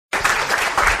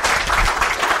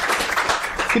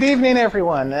Good evening,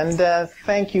 everyone, and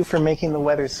thank you for making the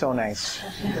weather so nice.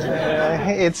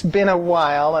 It's been a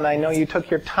while, and I know you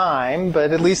took your time,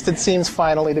 but at least it seems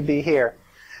finally to be here.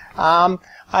 I'm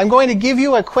going to give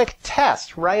you a quick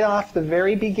test right off the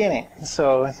very beginning.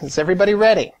 So, is everybody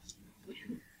ready?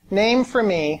 Name for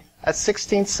me a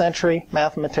 16th century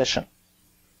mathematician.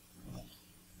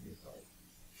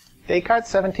 Descartes,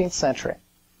 17th century.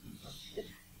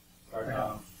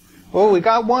 Oh, we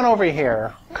got one over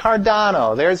here.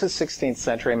 Cardano. There's a 16th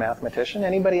century mathematician.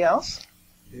 Anybody else?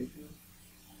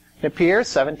 Napier,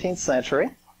 17th century.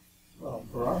 Well,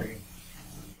 Ferrari.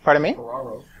 Pardon me?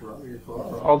 Ferraro.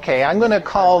 Okay, I'm going to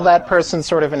call that person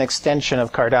sort of an extension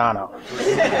of Cardano.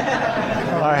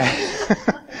 All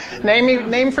right.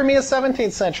 Name for me a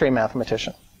 17th century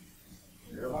mathematician.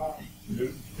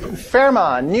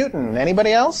 Fermat, Newton.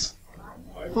 Anybody else?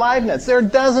 Leibniz. There are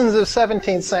dozens of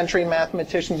 17th century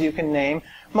mathematicians you can name.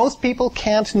 Most people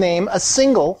can't name a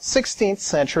single 16th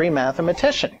century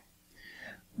mathematician.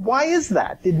 Why is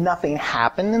that? Did nothing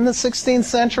happen in the 16th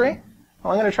century?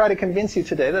 Well, I'm going to try to convince you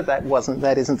today that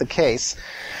that isn't the case.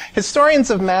 Historians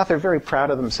of math are very proud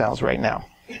of themselves right now.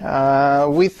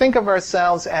 We think of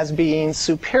ourselves as being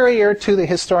superior to the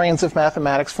historians of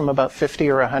mathematics from about 50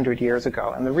 or 100 years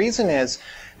ago. And the reason is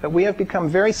that we have become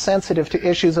very sensitive to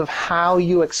issues of how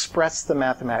you express the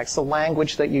mathematics, the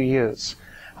language that you use.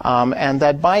 And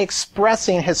that by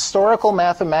expressing historical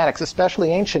mathematics,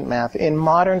 especially ancient math, in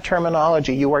modern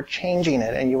terminology, you are changing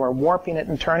it and you are warping it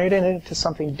and turning it into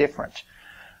something different.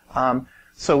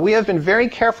 So we have been very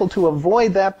careful to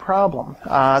avoid that problem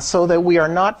so that we are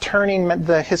not turning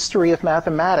the history of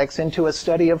mathematics into a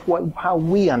study of how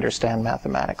we understand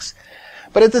mathematics.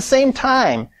 But at the same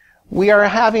time, we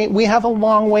have a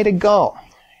long way to go,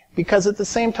 because at the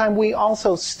same time we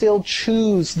also still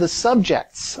choose the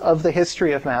subjects of the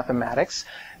history of mathematics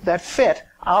that fit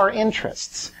our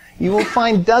interests. You will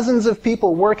find dozens of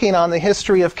people working on the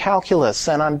history of calculus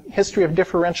and on history of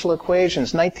differential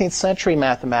equations, 19th century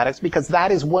mathematics, because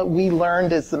that is what we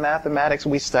learned as the mathematics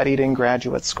we studied in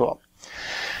graduate school.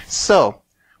 So,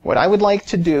 what I would like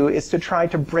to do is to try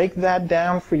to break that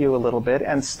down for you a little bit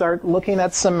and start looking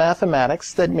at some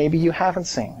mathematics that maybe you haven't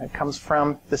seen. It comes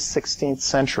from the 16th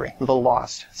century, the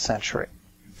lost century.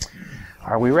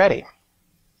 Are we ready?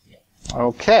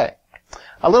 Okay.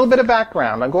 A little bit of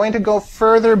background. I'm going to go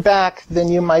further back than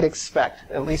you might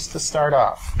expect, at least to start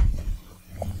off.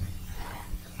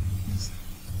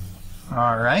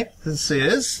 All right. This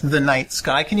is the night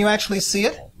sky. Can you actually see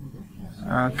it?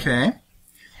 Okay.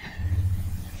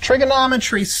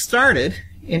 Trigonometry started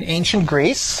in ancient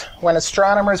Greece when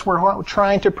astronomers were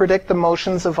trying to predict the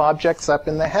motions of objects up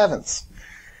in the heavens.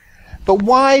 But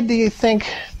why do you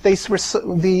think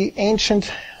the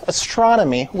ancient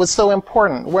astronomy was so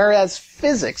important, whereas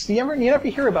physics, you never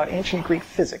hear about ancient Greek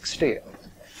physics, do you?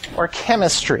 Or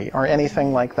chemistry, or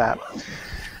anything like that.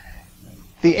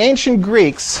 The ancient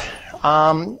Greeks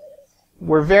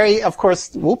were very, of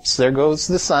course, whoops, there goes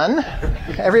the sun.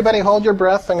 Everybody hold your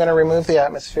breath. I'm going to remove the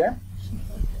atmosphere.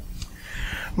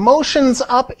 Motions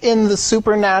up in the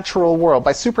supernatural world.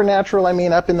 By supernatural, I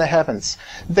mean up in the heavens.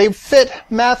 They fit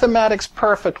mathematics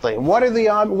perfectly. What are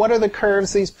the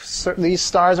curves these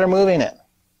stars are moving in?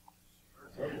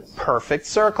 Perfect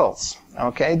circles.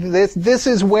 Okay, this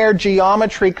is where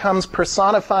geometry comes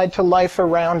personified to life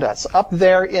around us, up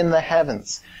there in the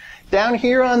heavens. Down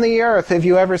here on the earth, have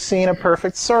you ever seen a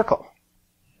perfect circle?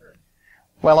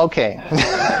 Well, okay.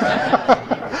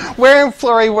 Where in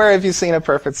Florrie, where have you seen a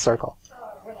perfect circle?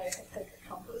 When I take a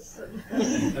compass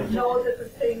and know that the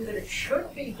thing that it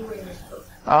should be doing is perfect.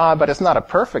 But it's not a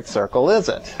perfect circle, is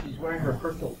it? She's wearing her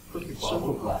perfect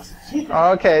circle glasses.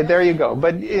 Okay, there you go.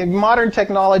 But modern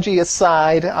technology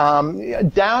aside,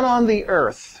 down on the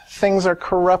earth, things are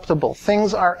corruptible.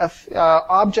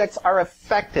 Objects are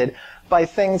affected by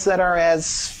things that are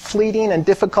as fleeting and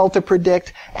difficult to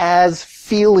predict as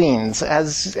feelings,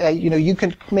 as you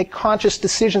can make conscious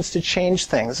decisions to change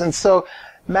things. And so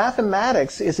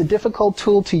mathematics is a difficult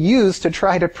tool to use to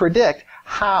try to predict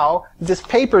how this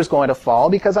paper is going to fall,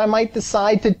 because I might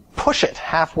decide to push it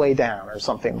halfway down or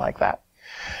something like that.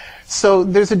 So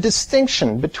there's a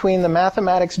distinction between the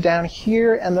mathematics down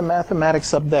here and the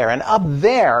mathematics up there. And up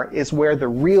there is where the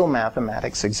real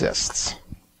mathematics exists.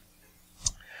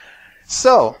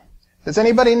 So, does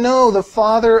anybody know the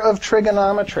father of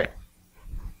trigonometry?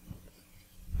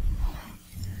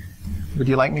 Would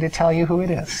you like me to tell you who it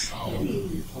is?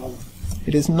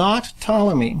 It is not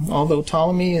Ptolemy, although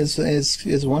Ptolemy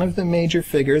is one of the major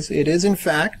figures. It is, in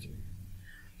fact,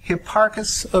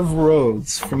 Hipparchus of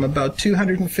Rhodes, from about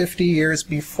 250 years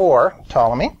before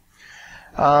Ptolemy.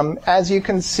 As you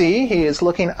can see, he is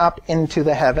looking up into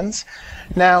the heavens.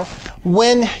 Now,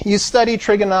 when you study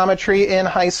trigonometry in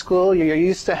high school, you're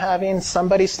used to having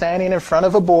somebody standing in front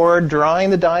of a board, drawing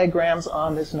the diagrams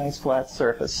on this nice flat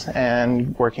surface,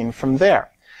 and working from there.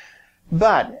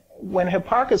 But when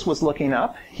Hipparchus was looking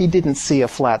up, he didn't see a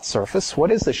flat surface.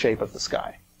 What is the shape of the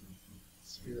sky?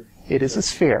 Sphere. It is a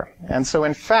sphere. And so,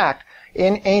 in fact,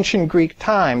 in ancient Greek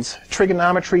times,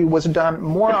 trigonometry was done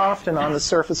more often on the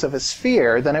surface of a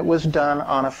sphere than it was done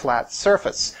on a flat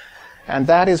surface. And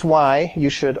that is why you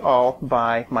should all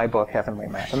buy my book, Heavenly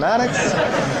Mathematics.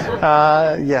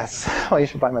 Yes, well, you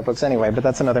should buy my books anyway, but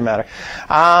that's another matter.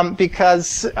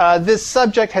 Because this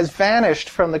subject has vanished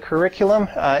from the curriculum.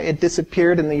 It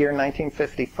disappeared in the year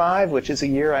 1955, which is a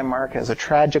year I mark as a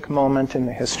tragic moment in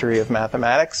the history of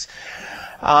mathematics.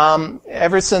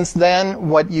 Ever since then,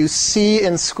 what you see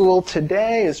in school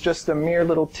today is just a mere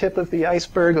little tip of the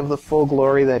iceberg of the full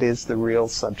glory that is the real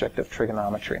subject of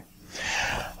trigonometry.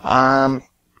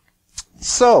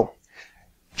 So,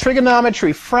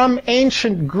 trigonometry from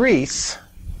ancient Greece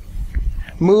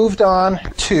moved on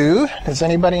to, does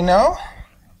anybody know?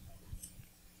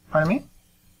 Pardon me?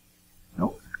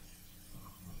 No?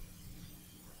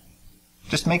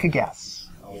 Just make a guess.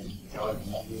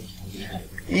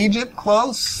 Egypt,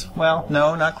 close? Well,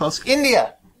 no, not close.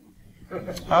 India.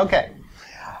 Okay.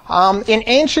 In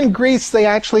ancient Greece, they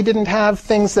actually didn't have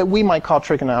things that we might call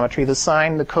trigonometry, the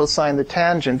sine, the cosine, the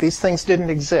tangent. These things didn't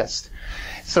exist.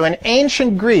 So in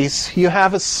ancient Greece, you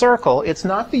have a circle. It's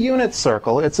not the unit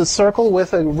circle. It's a circle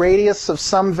with a radius of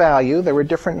some value. There were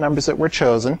different numbers that were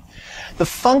chosen. The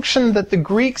function that the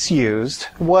Greeks used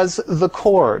was the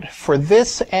chord. For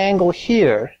this angle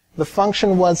here, the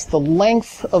function was the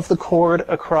length of the chord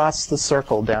across the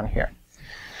circle down here.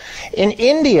 In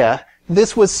India,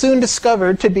 this was soon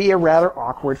discovered to be a rather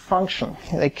awkward function.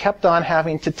 They kept on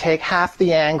having to take half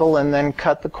the angle and then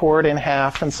cut the chord in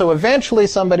half. And so eventually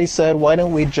somebody said, why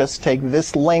don't we just take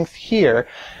this length here?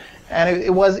 And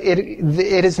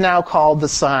it is now called the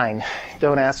sine.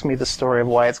 Don't ask me the story of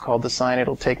why it's called the sine.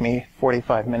 It'll take me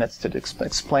 45 minutes to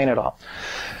explain it all.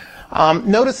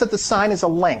 Notice that the sine is a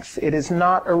length. It is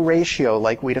not a ratio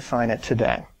like we define it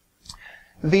today.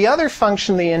 The other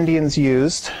function the Indians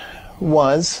used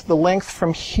was the length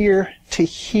from here to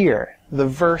here, the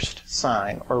versed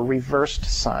sine or reversed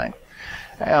sine.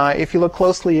 If you look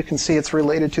closely, you can see it's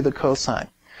related to the cosine.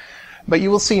 But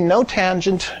you will see no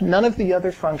tangent, none of the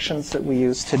other functions that we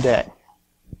use today.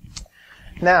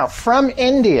 Now, from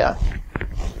India,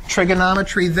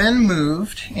 trigonometry then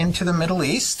moved into the Middle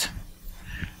East,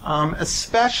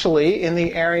 especially in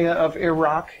the area of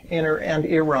Iraq and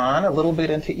Iran, a little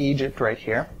bit into Egypt right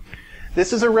here.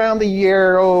 This is around the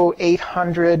year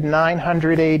 800,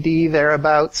 900 AD,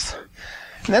 thereabouts.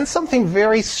 And then something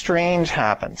very strange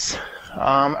happens.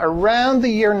 Around the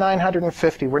year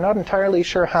 950, we're not entirely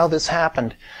sure how this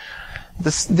happened.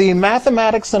 The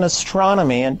mathematics and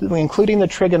astronomy, including the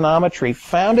trigonometry,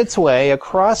 found its way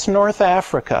across North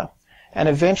Africa and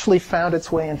eventually found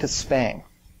its way into Spain.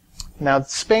 Now,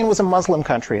 Spain was a Muslim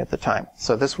country at the time,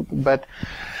 but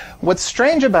what's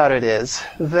strange about it is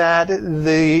that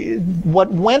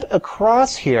what went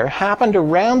across here happened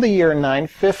around the year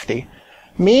 950.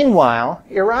 Meanwhile,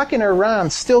 Iraq and Iran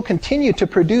still continued to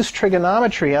produce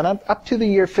trigonometry, and up to the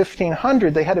year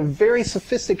 1500, they had a very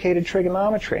sophisticated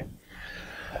trigonometry.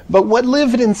 But what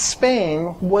lived in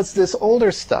Spain was this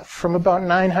older stuff from about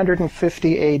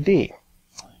 950 AD.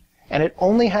 And it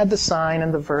only had the sine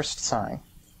and the versed sine.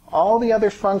 All the other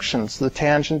functions, the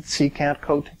tangent, secant,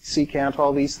 cosecant,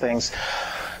 all these things,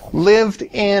 lived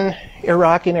in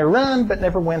Iraq and Iran, but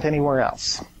never went anywhere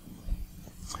else.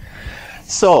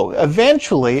 So,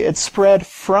 eventually, it spread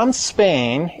from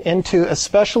Spain into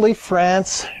especially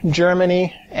France,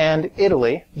 Germany, and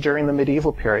Italy during the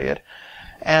medieval period.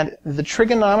 And the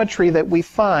trigonometry that we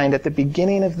find at the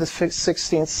beginning of the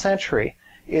 16th century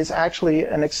is actually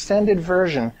an extended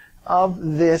version of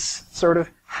this sort of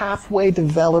halfway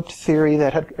developed theory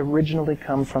that had originally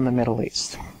come from the Middle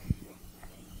East.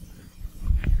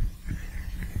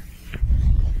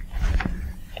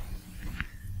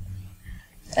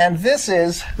 And this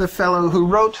is the fellow who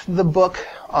wrote the book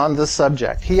on the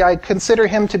subject. I consider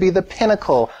him to be the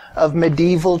pinnacle of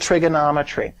medieval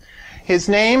trigonometry. His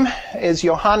name is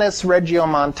Johannes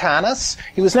Regiomontanus.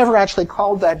 He was never actually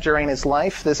called that during his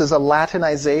life. This is a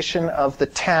Latinization of the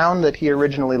town that he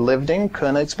originally lived in,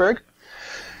 Königsberg.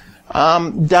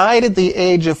 Died at the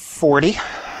age of 40.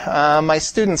 My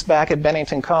students back at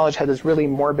Bennington College had this really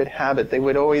morbid habit. They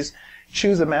would always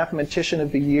choose a mathematician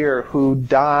of the year who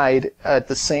died at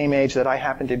the same age that I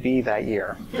happened to be that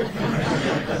year.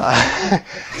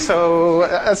 So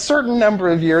a certain number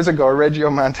of years ago,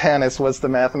 Regiomontanus was the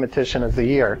mathematician of the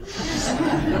year.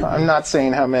 I'm not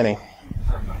saying how many.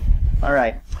 All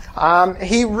right.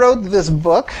 He wrote this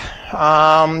book.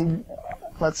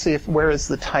 Let's see where is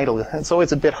the title. It's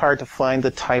always a bit hard to find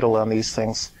the title on these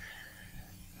things.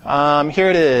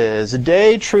 Here it is,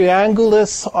 De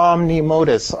Triangulis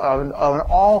Omnimodus, on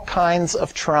all kinds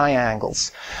of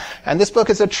triangles. And this book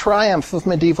is a triumph of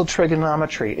medieval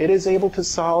trigonometry. It is able to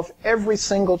solve every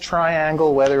single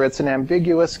triangle, whether it's an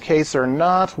ambiguous case or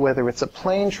not, whether it's a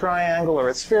plane triangle or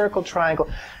a spherical triangle.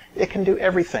 It can do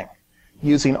everything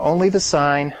using only the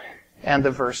sine and the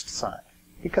versed sine,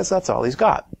 because that's all he's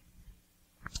got.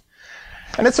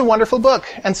 And it's a wonderful book.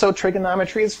 And so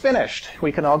trigonometry is finished.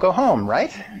 We can all go home,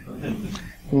 right?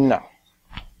 No.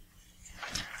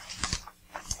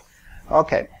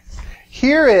 Okay.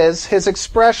 Here is his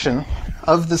expression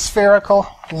of the spherical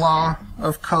law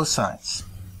of cosines.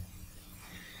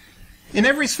 In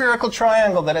every spherical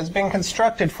triangle that has been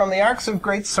constructed from the arcs of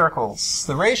great circles,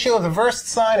 the ratio of the versed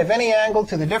sine of any angle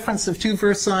to the difference of two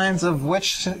versed sines, of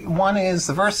which one is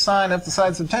the versed sine of the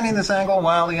sides obtaining this angle,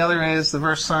 while the other is the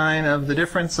versed sine of the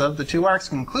difference of the two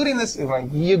arcs, including this.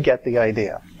 You get the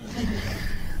idea.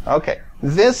 Okay,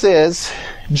 this is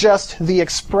just the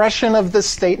expression of the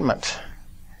statement.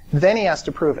 Then he has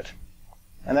to prove it.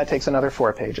 And that takes another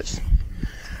 4 pages.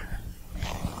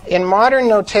 In modern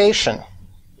notation,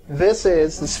 this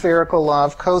is the spherical law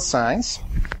of cosines,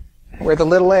 where the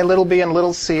little a, little b, and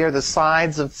little c are the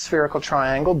sides of the spherical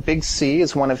triangle. Big C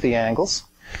is one of the angles.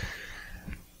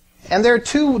 And there are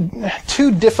two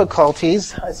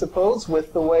difficulties, I suppose,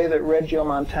 with the way that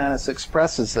Regiomontanus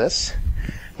expresses this.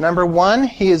 Number one,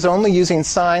 he is only using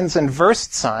sines and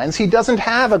versed sines. He doesn't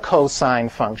have a cosine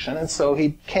function, and so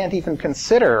he can't even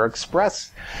consider or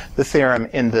express the theorem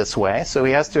in this way. So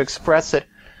he has to express it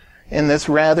in this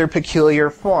rather peculiar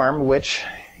form, which,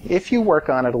 if you work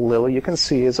on it a little, you can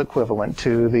see is equivalent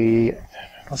to the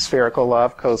spherical law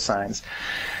of cosines.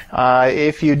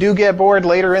 If you do get bored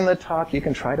later in the talk, you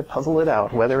can try to puzzle it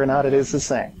out, whether or not it is the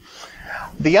same.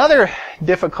 The other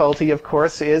difficulty, of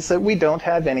course, is that we don't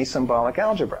have any symbolic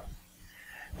algebra,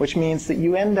 which means that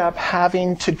you end up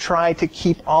having to try to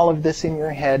keep all of this in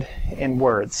your head in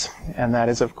words. And that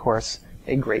is, of course,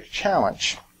 a great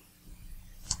challenge.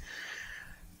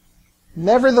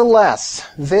 Nevertheless,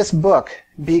 this book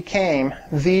became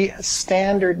the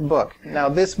standard book. Now,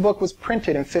 this book was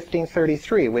printed in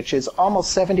 1533, which is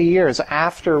almost 70 years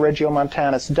after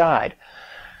Regiomontanus died.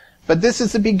 But this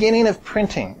is the beginning of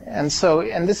printing. And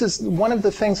this is one of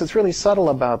the things that's really subtle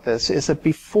about this, is that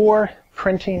before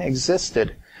printing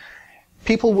existed,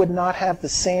 people would not have the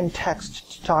same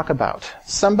text to talk about.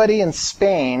 Somebody in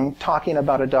Spain talking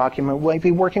about a document might be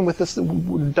working with this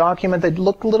document that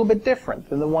looked a little bit different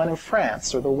than the one in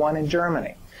France or the one in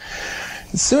Germany.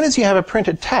 As soon as you have a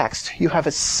printed text, you have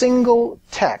a single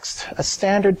text, a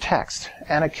standard text,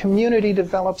 and a community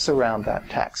develops around that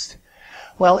text.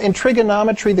 Well, in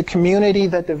trigonometry, the community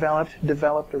that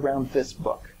developed around this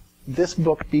book. This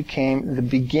book became the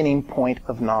beginning point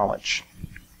of knowledge.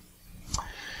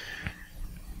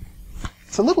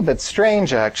 It's a little bit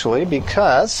strange, actually,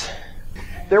 because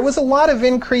there was a lot of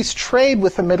increased trade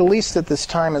with the Middle East at this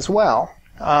time as well.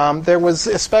 There was,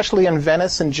 especially in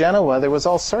Venice and Genoa, there was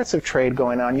all sorts of trade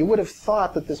going on. You would have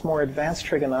thought that this more advanced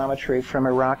trigonometry from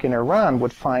Iraq and Iran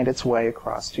would find its way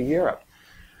across to Europe.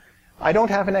 I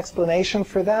don't have an explanation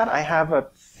for that. I have a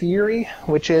theory,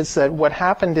 which is that what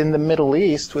happened in the Middle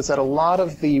East was that a lot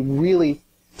of the really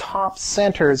top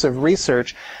centers of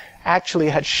research actually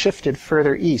had shifted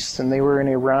further east, and they were in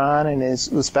Iran and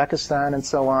Uzbekistan and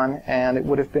so on, and it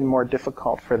would have been more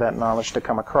difficult for that knowledge to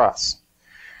come across.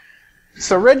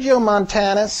 So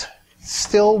Regiomontanus,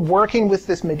 still working with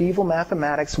this medieval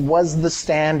mathematics, was the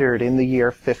standard in the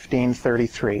year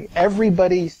 1533.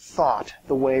 Everybody thought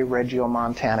the way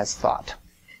Regiomontanus thought.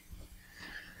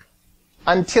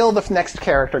 Until the next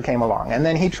character came along, and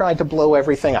then he tried to blow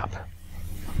everything up.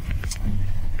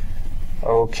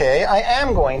 Okay, I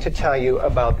am going to tell you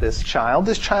about this child.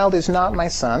 This child is not my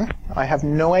son. I have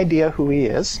no idea who he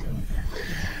is.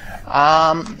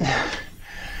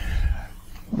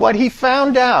 What he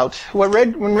found out, when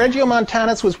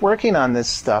Regiomontanus was working on this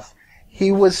stuff,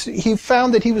 he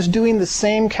found that he was doing the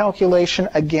same calculation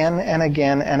again and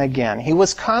again and again. He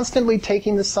was constantly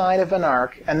taking the sine of an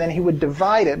arc, and then he would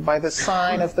divide it by the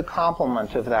sine of the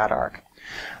complement of that arc.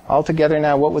 Altogether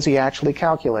now, what was he actually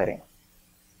calculating?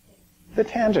 The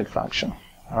tangent function.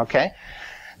 Okay?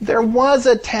 There was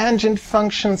a tangent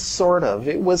function, sort of.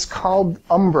 It was called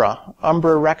umbra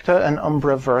recta and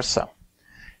umbra versa.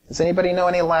 Does anybody know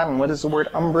any Latin? What does the word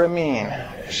umbra mean?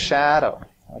 Shadow.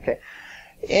 Okay.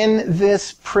 In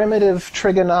this primitive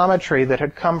trigonometry that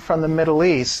had come from the Middle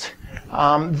East,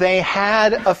 they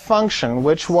had a function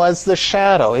which was the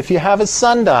shadow. If you have a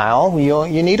sundial,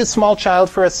 you need a small child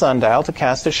for a sundial to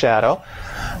cast a shadow.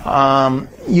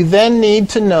 You then need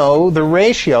to know the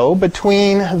ratio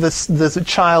between the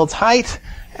child's height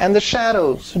and the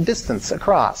shadow's distance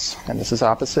across. And this is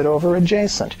opposite over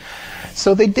adjacent.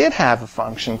 So they did have a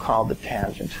function called the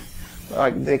tangent.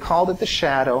 They called it the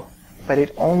shadow, but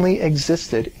it only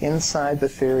existed inside the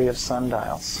theory of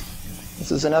sundials.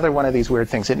 This is another one of these weird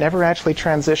things. It never actually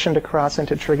transitioned across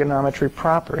into trigonometry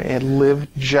proper. It lived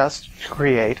just to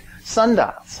create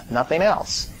sundials, nothing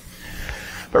else.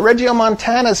 But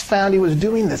Regiomontanus found he was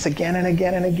doing this again and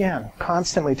again and again,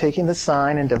 constantly taking the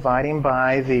sine and dividing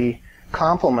by the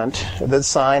complement, the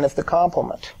sine of the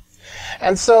complement.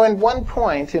 And so at one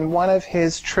point in one of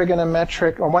his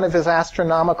trigonometric, or one of his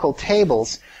astronomical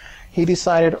tables, he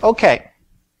decided, okay,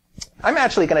 I'm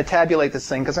actually going to tabulate this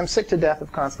thing because I'm sick to death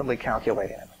of constantly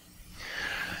calculating it.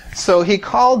 So he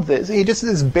called this, he just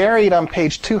is buried on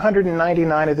page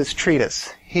 299 of this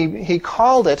treatise. He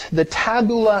called it the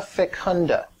tabula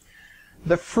fecunda,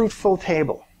 the fruitful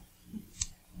table.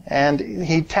 And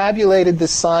he tabulated the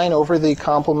sine over the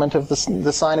complement of the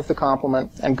sine of the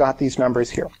complement and got these numbers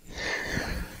here.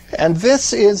 And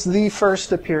this is the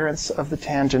first appearance of the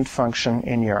tangent function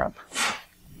in Europe.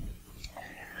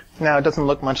 Now, it doesn't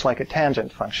look much like a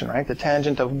tangent function, right? The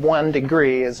tangent of 1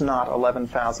 degree is not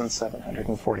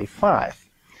 11,745.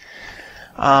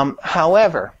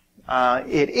 However,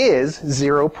 it is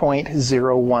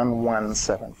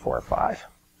 0.011745.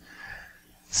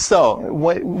 So,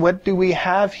 what do we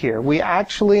have here? We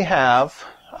actually have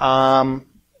a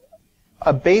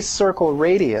base circle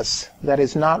radius that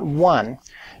is not 1.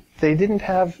 They didn't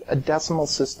have a decimal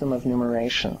system of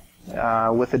numeration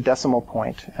with a decimal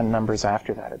point and numbers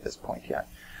after that at this point yet.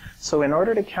 So in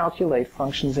order to calculate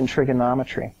functions in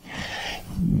trigonometry,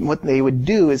 what they would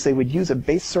do is they would use a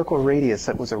base circle radius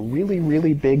that was a really,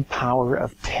 really big power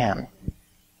of 10.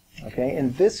 Okay?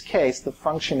 In this case, the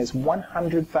function is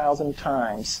 100,000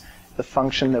 times the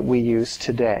function that we use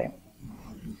today.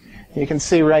 You can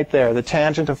see right there, the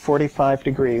tangent of 45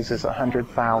 degrees is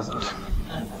 100,000.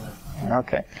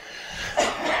 Okay.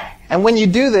 And when you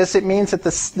do this, it means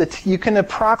that you can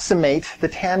approximate the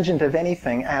tangent of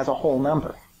anything as a whole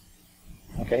number.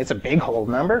 Okay, it's a big whole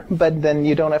number, but then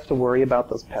you don't have to worry about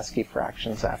those pesky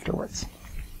fractions afterwards.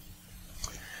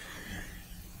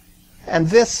 And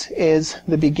this is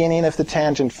the beginning of the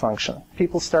tangent function.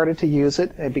 People started to use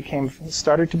it. It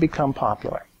started to become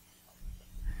popular.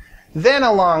 Then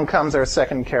along comes our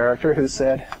second character who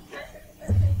said,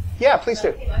 yeah, please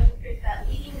do. That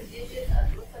leading digit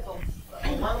looks like a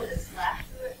 1 with a slash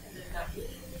through it, and there's not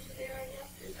leading digit there, I guess?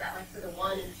 Is that like for the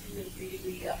 1 and 2 and 3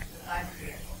 degree up to the 5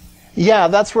 degree angle? Yeah,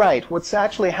 that's right. What's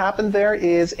actually happened there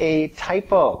is a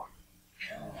typo.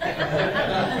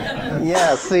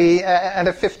 Yeah, see, and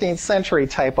a 15th century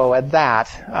typo at that.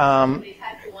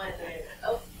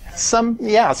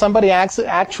 Somebody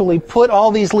actually put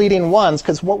all these leading ones,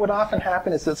 because what would often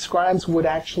happen is that scribes would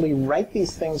actually write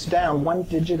these things down 1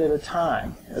 digit at a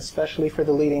time, especially for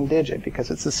the leading digit, because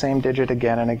it's the same digit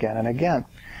again and again and again.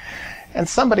 And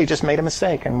somebody just made a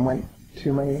mistake and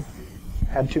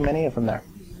had too many of them there.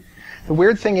 The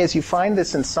weird thing is you find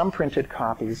this in some printed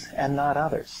copies and not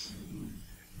others,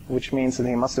 which means that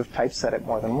they must have typeset it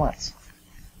more than once.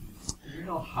 Do you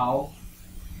know how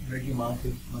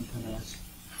Regiomontanus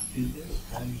did this?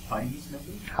 How did he find these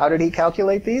numbers? How did he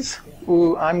calculate these?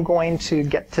 Ooh, I'm going to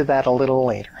get to that a little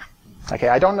later. Okay,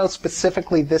 I don't know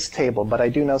specifically this table, but I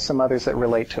do know some others that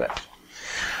relate to it.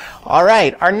 All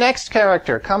right, our next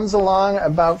character comes along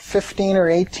about 15 or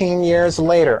 18 years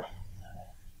later.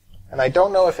 And I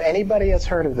don't know if anybody has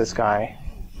heard of this guy.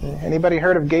 Anybody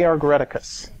heard of Georg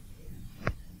Rheticus?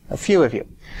 A few of you.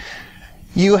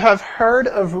 You have heard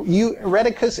of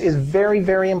Rheticus is very,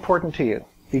 very important to you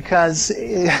because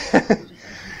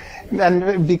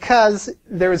because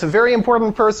there is a very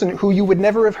important person who you would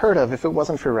never have heard of if it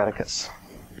wasn't for Rheticus.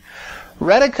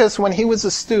 Rheticus, when he was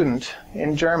a student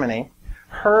in Germany,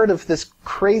 heard of this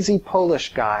crazy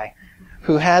Polish guy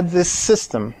who had this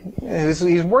system.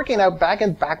 He's working out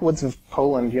backwoods of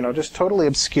Poland, just totally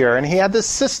obscure. And he had this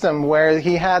system where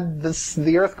he had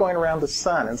the Earth going around the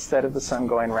sun instead of the sun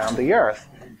going around the Earth.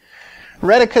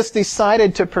 Rheticus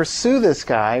decided to pursue this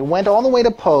guy, went all the way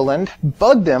to Poland,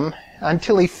 bugged him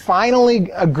until he finally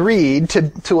agreed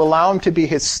to allow him to be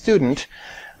his student.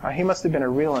 He must have been a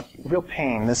real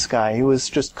pain, this guy. He was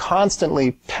just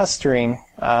constantly pestering.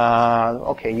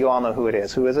 Okay, you all know who it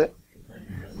is. Who is it?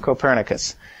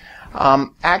 Copernicus.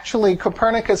 Actually,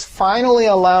 Copernicus finally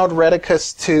allowed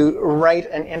Rheticus to write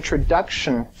an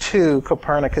introduction to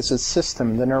Copernicus's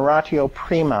system, the Narratio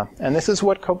Prima. And this is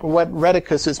what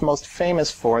Rheticus is most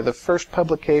famous for, the first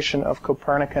publication of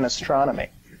Copernican astronomy.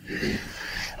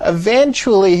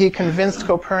 Eventually, he convinced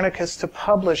Copernicus to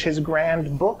publish his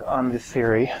grand book on the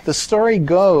theory. The story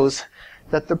goes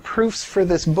that the proofs for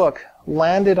this book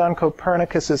landed on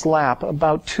Copernicus's lap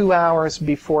about 2 hours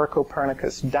before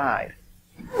Copernicus died.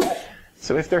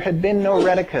 So if there had been no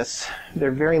Rheticus,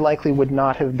 there very likely would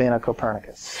not have been a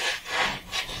Copernicus.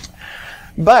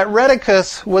 But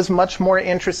Rheticus was much more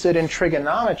interested in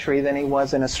trigonometry than he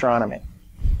was in astronomy.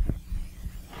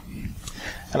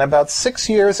 And about 8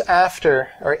 years after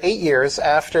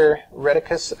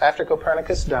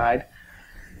Copernicus died,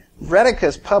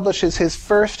 Rheticus publishes his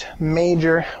first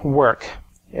major work.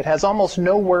 It has almost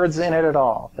no words in it at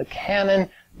all, the Canon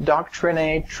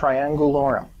Doctrinae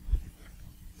Triangulorum.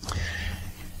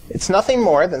 It's nothing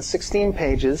more than 16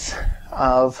 pages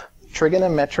of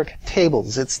trigonometric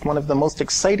tables. It's one of the most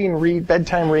exciting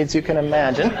bedtime reads you can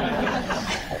imagine.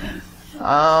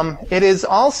 It is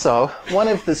also one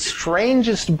of the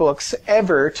strangest books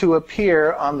ever to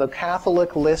appear on the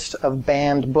Catholic list of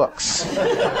banned books.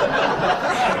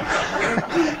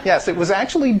 Yes, it was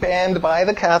actually banned by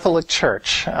the Catholic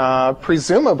Church,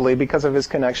 presumably because of his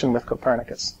connection with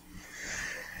Copernicus.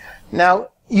 Now,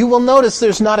 you will notice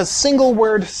there's not a single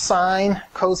word sine,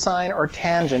 cosine, or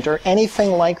tangent, or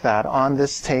anything like that on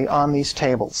these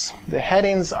tables. The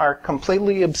headings are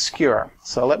completely obscure,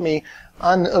 so let me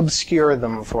unobscure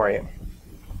them for you.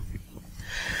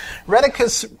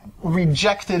 Rheticus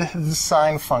rejected the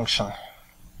sine function.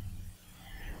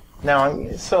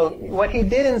 Now, so what he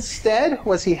did instead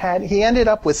was he ended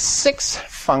up with 6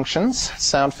 functions.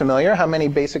 Sound familiar? How many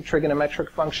basic trigonometric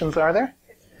functions are there?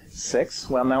 6.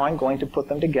 Well, now I'm going to put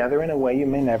them together in a way you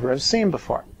may never have seen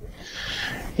before.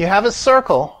 You have a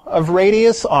circle of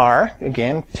radius r,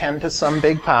 again, 10 to some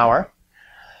big power.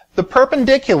 The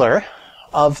perpendicular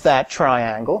of that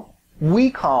triangle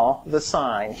we call the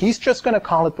sine. He's just going to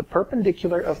call it the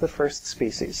perpendicular of the first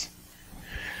species.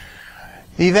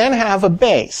 You then have a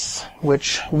base,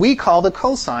 which we call the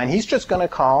cosine. He's just going to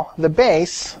call the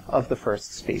base of the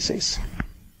first species.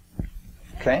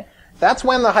 Okay? That's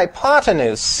when the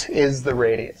hypotenuse is the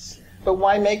radius. But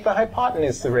why make the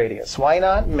hypotenuse the radius? Why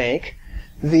not make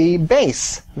the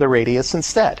base the radius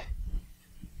instead?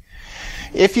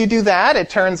 If you do that, it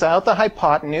turns out the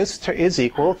hypotenuse is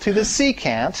equal to the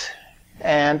secant,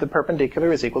 and the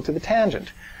perpendicular is equal to the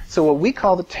tangent. So what we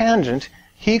call the tangent,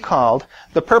 he called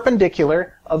the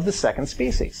perpendicular of the second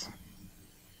species.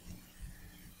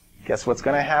 Guess what's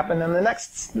going to happen in the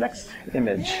next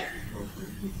image?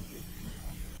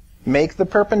 Make the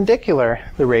perpendicular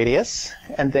the radius,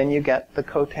 and then you get the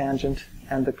cotangent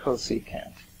and the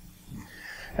cosecant.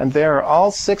 And there are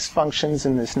all 6 functions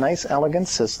in this nice, elegant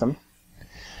system.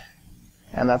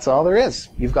 And that's all there is.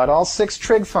 You've got all 6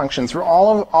 trig functions,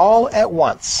 all at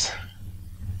once.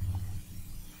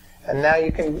 And now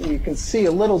you can see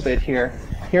a little bit here.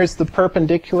 Here's the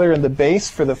perpendicular and the base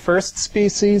for the first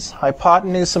species,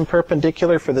 hypotenuse and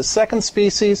perpendicular for the second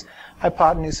species,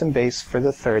 hypotenuse and base for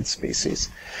the third species.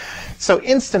 So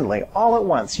instantly, all at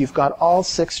once, you've got all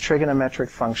 6 trigonometric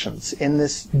functions in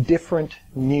this different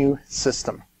new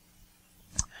system.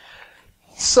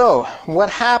 So, what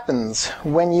happens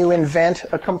when you invent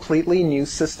a completely new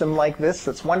system like this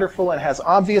that's wonderful and has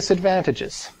obvious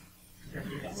advantages?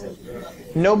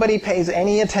 Nobody pays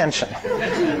any attention.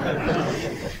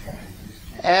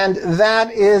 And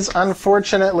that is,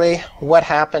 unfortunately, what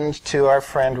happened to our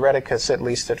friend Rheticus, at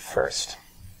least at first.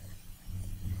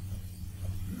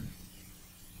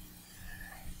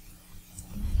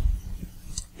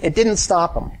 It didn't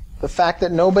stop him. The fact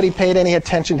that nobody paid any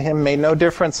attention to him made no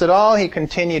difference at all. He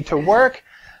continued to work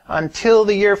until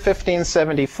the year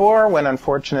 1574, when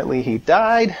unfortunately he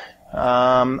died.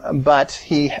 But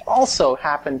he also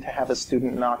happened to have a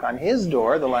student knock on his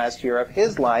door the last year of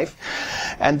his life.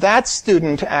 And that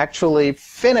student actually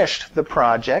finished the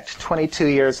project 22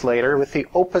 years later with the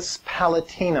Opus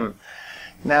Palatinum.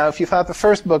 Now, if you thought the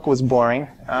first book was boring,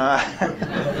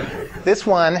 this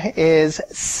one is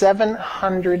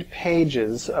 700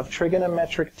 pages of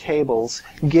trigonometric tables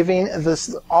giving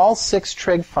all 6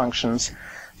 trig functions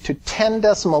to 10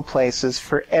 decimal places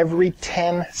for every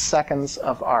 10 seconds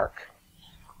of arc.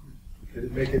 Did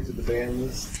it make it to the band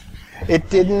list? It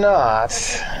did not.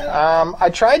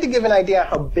 I tried to give an idea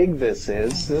how big this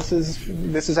is. This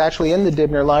is actually in the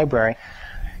Dibner Library.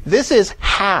 This is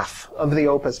half of the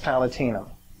Opus Palatinum.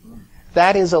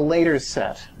 That is a later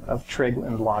set of trig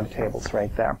and log tables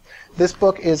right there. This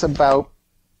book is about,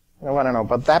 I don't know,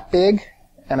 about that big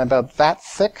and about that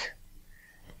thick,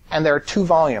 and there are 2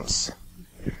 volumes.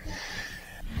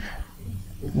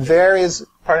 There is,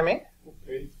 pardon me?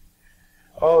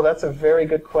 Oh, that's a very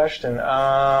good question.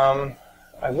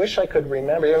 I wish I could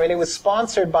remember. I mean, it was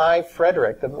sponsored by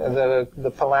Frederick,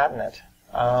 the Palatinate.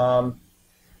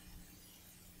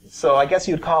 So I guess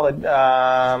you'd call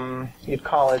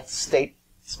it state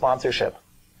sponsorship.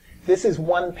 This is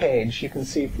 1 page. You can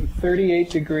see from 38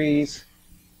 degrees.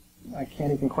 I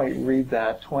can't even quite read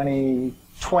that. 20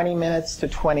 minutes to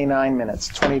 29 minutes,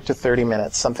 20 to 30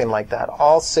 minutes, something like that.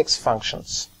 All 6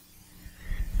 functions.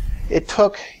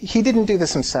 He didn't do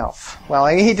this himself. Well,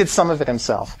 he did some of it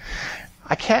himself.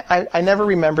 I never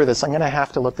remember this. I'm going to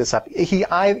have to look this up. He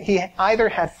either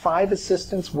had 5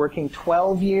 assistants working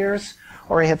 12 years,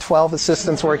 or he had 12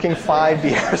 assistants working 5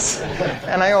 years.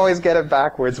 And I always get it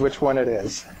backwards which one it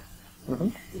is. Mm-hmm.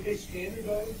 Did they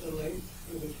standardize the length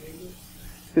for the tables?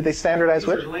 Did they standardize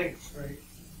which? These are lengths, right?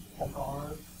 Like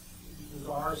R. Is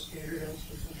R standardized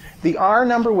for something? The R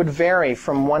number would vary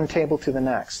from one table to the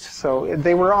next. So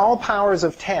they were all powers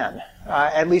of 10,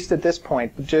 at least at this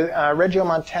point.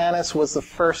 Regiomontanus was the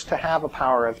first to have a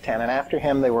power of 10, and after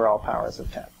him they were all powers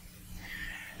of 10.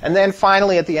 And then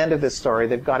finally, at the end of this story,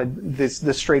 they've got this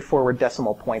straightforward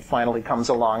decimal point finally comes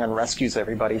along and rescues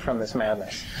everybody from this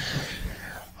madness.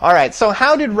 All right, so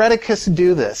how did Rheticus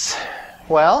do this?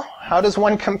 Well, how does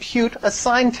one compute a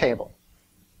sine table?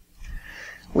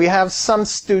 We have some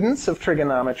students of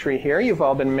trigonometry here. You've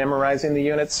all been memorizing the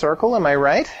unit circle, am I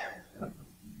right?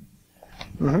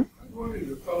 Mm-hmm. I'm wondering,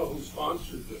 the fellow who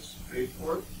sponsored this paid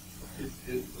for it?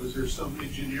 Was there some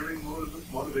engineering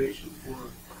motivation for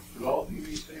developing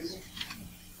these tables?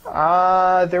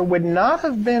 There would not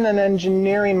have been an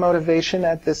engineering motivation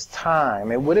at this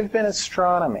time. It would have been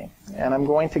astronomy. And I'm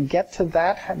going to get to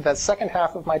that. The second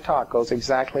half of my talk goes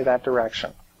exactly that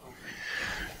direction.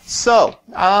 So,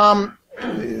 some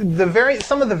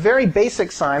of the very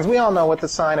basic signs, we all know what the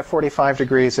sine of 45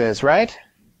 degrees is, right?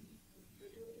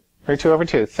 Root 2 over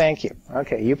 2. Thank you.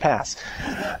 Okay, you pass.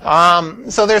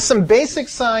 So there's some basic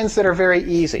signs that are very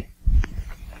easy.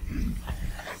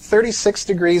 36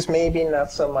 degrees, maybe not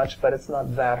so much, but it's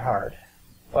not that hard.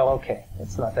 Well, okay,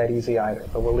 it's not that easy either,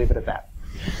 but we'll leave it at that.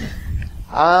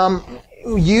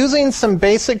 Using some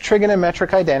basic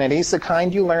trigonometric identities, the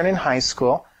kind you learn in high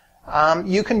school,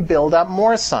 you can build up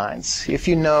more signs. If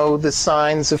you know the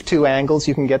sines of 2 angles,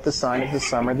 you can get the sine of the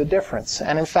sum or the difference.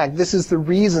 And in fact, this is the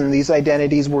reason these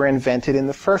identities were invented in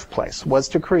the first place, was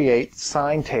to create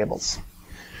sine tables.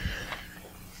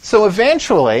 So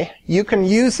eventually, you can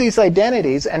use these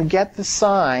identities and get the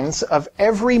sines of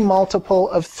every multiple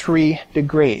of 3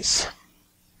 degrees.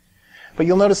 But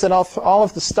you'll notice that all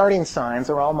of the starting sines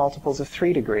are all multiples of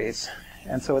 3 degrees.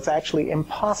 And so it's actually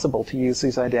impossible to use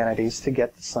these identities to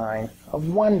get the sine of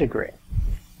 1 degree.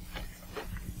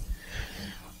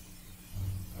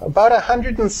 About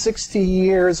 160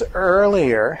 years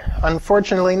earlier,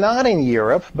 unfortunately not in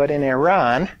Europe, but in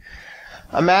Iran,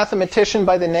 a mathematician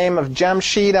by the name of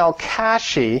Jamshid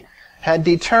al-Kashi had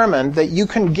determined that you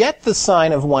can get the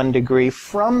sine of 1 degree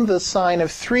from the sine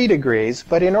of 3 degrees,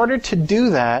 but in order to do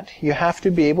that, you have to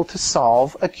be able to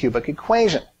solve a cubic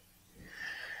equation.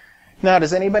 Now,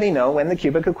 does anybody know when the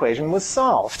cubic equation was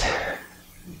solved?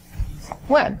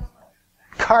 When?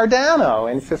 Cardano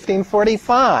in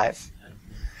 1545.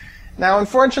 Now,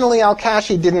 unfortunately,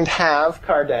 al-Kashi didn't have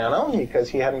Cardano because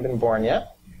he hadn't been born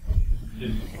yet,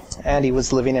 and he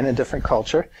was living in a different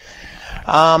culture.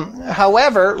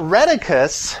 However,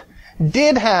 Rheticus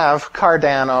did have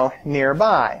Cardano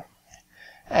nearby.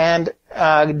 And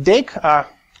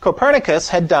Copernicus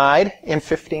had died in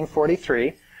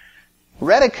 1543.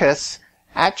 Rheticus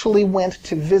actually went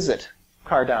to visit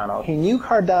Cardano. He knew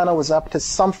Cardano was up to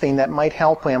something that might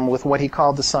help him with what he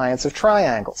called the science of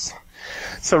triangles.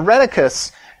 So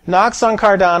Rheticus knocks on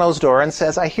Cardano's door and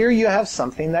says, "I hear you have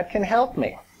something that can help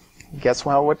me." Guess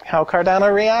how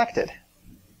Cardano reacted?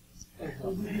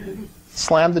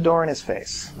 Slammed the door in his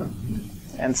face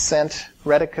and sent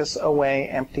Rheticus away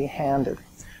empty-handed.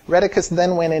 Rheticus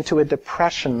then went into a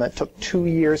depression that took 2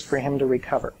 years for him to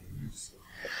recover.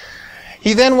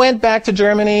 He then went back to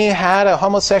Germany, had a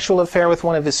homosexual affair with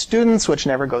one of his students, which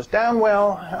never goes down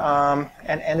well,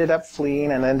 and ended up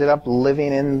fleeing and ended up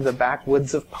living in the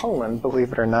backwoods of Poland,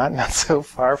 believe it or not so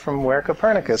far from where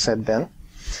Copernicus had been.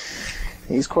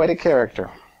 He's quite a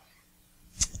character.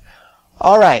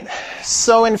 All right,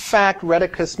 so in fact,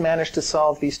 Rheticus managed to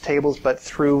solve these tables, but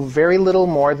through very little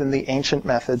more than the ancient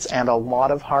methods and a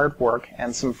lot of hard work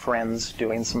and some friends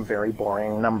doing some very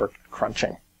boring number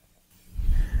crunching.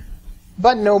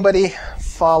 But nobody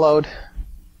followed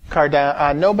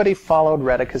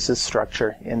Rheticus's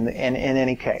structure in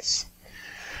any case.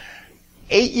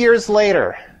 8 years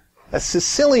later, a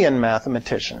Sicilian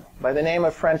mathematician by the name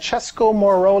of Francesco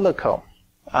Morolico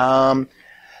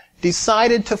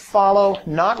decided to follow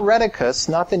not Rheticus,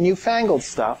 not the newfangled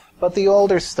stuff, but the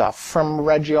older stuff from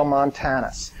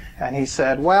Regiomontanus. And he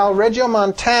said, well,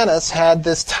 Regiomontanus had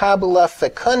this tabula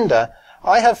fecunda.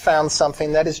 I have found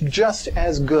something that is just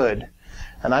as good.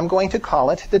 And I'm going to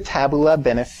call it the tabula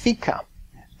benefica,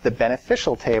 the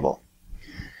beneficial table.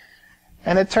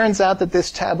 And it turns out that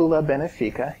this tabula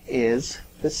benefica is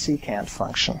the secant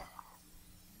function.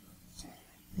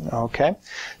 Okay,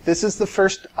 this is the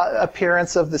first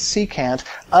appearance of the secant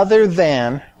other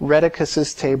than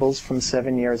Rheticus's tables from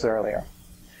 7 years earlier.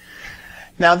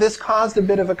 Now this caused a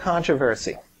bit of a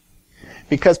controversy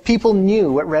because people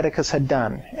knew what Rheticus had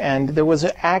done, and there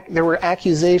were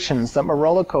accusations that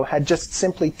Morolico had just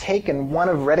simply taken one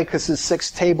of Rheticus's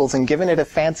 6 tables and given it a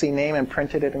fancy name and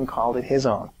printed it and called it his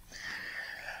own.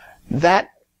 That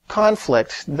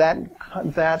conflict, that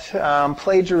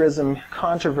plagiarism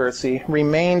controversy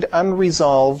remained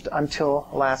unresolved until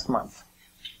last month.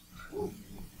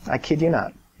 I kid you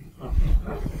not.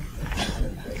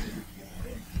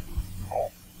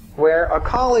 Where a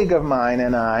colleague of mine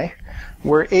and I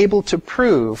were able to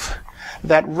prove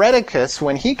that Rheticus,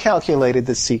 when he calculated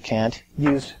the secant,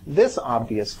 used this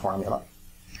obvious formula.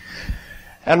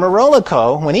 And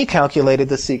Morolico, when he calculated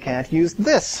the secant, used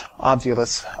this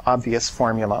obvious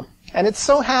formula. And it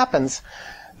so happens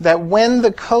that when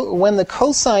the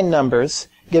cosine numbers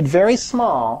get very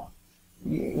small,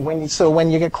 when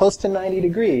you get close to 90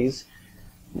 degrees,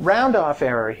 round-off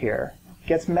error here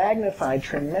gets magnified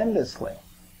tremendously.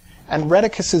 And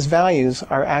Rheticus's values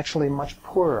are actually much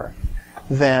poorer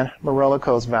than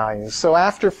Morolico's values. So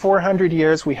after 400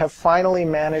 years, we have finally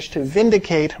managed to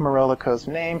vindicate Morolico's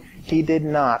name. He did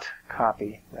not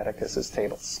copy Rheticus's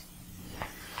tables.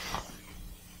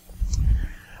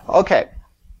 Okay,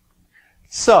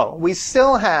 so we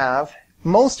still have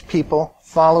most people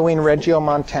following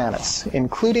Regiomontanus,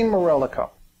 including Morolico.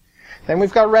 Then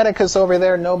we've got Rheticus over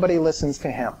there. Nobody listens to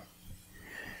him.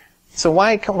 So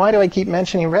why do I keep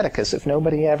mentioning Rheticus if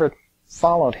nobody ever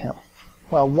followed him?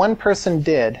 Well, one person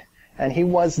did, and he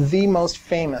was the most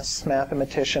famous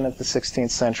mathematician of the 16th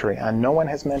century, and no one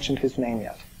has mentioned his name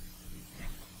yet.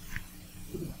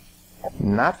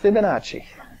 Not Fibonacci.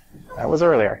 That was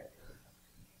earlier.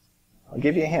 I'll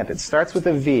give you a hint. It starts with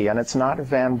a V, and it's not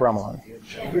Van Brummelen.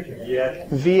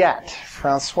 Viette.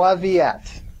 François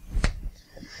Viette.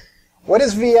 What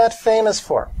is Viette famous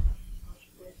for?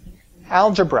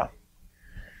 Algebra.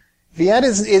 Viette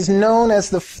is known as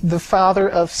the father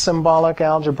of symbolic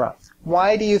algebra.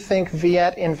 Why do you think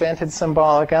Viette invented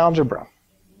symbolic algebra?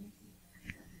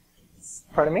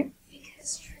 Pardon me?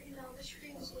 Because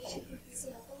trigonometry was way too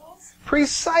confusing otherwise.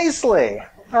 Precisely.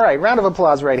 All right, round of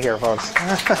applause right here, folks.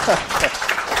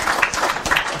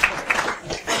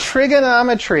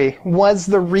 Trigonometry was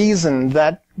the reason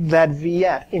that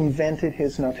Viette invented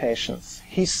his notations.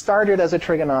 He started as a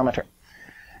trigonometer.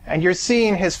 And you're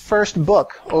seeing his first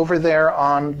book over there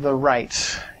on the right.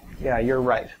 Yeah, you're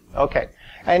right. Okay.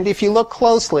 And if you look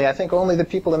closely, I think only the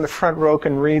people in the front row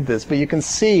can read this, but you can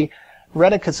see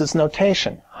Rheticus's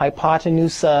notation.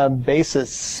 Hypotenusa,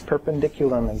 basis,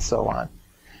 perpendiculum, and so on.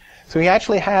 So he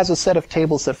actually has a set of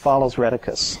tables that follows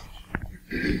Rheticus.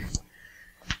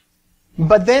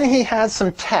 But then he has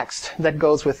some text that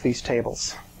goes with these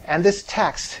tables. And this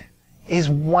text is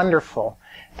wonderful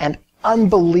and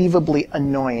unbelievably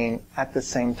annoying at the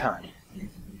same time.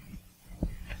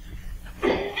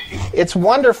 It's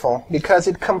wonderful because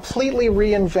it completely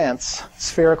reinvents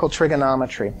spherical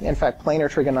trigonometry. In fact, planar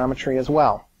trigonometry as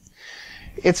well.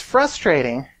 It's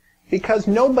frustrating because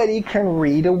nobody can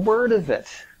read a word of it.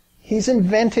 He's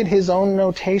invented his own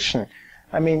notation.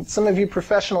 I mean, some of you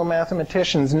professional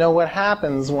mathematicians know what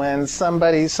happens when some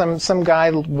guy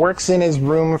works in his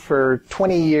room for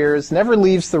 20 years, never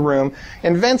leaves the room,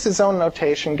 invents his own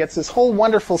notation, gets this whole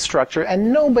wonderful structure,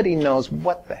 and nobody knows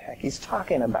what the heck he's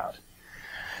talking about.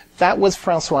 That was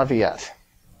François Viette.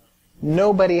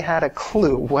 Nobody had a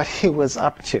clue what he was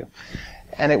up to,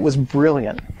 and it was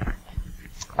brilliant.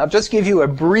 I'll just give you a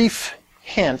brief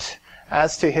hint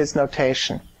as to his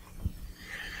notation.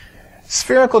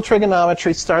 Spherical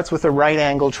trigonometry starts with a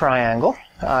right-angled triangle,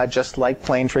 just like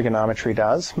plane trigonometry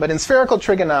does. But in spherical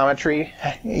trigonometry,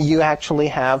 you actually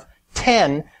have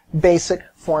 10 basic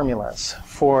formulas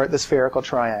for the spherical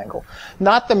triangle.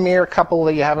 Not the mere couple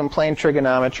that you have in plain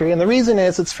trigonometry, and the reason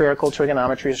is that spherical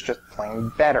trigonometry is just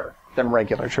plain better than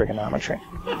regular trigonometry.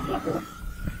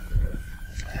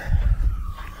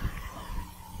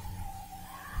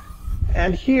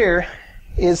 And here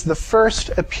is the first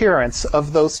appearance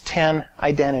of those 10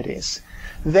 identities.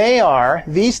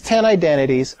 These 10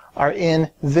 identities are in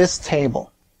this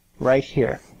table, right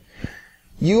here.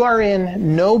 You are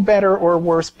in no better or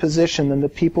worse position than the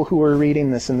people who were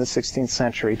reading this in the 16th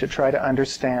century to try to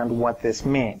understand what this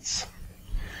means.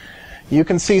 You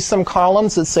can see some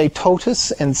columns that say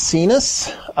totus and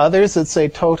sinus, others that say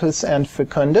totus and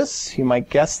fecundus. You might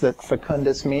guess that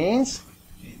fecundus means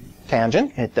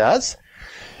tangent. It does.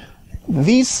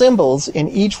 These symbols in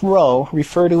each row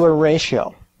refer to a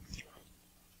ratio.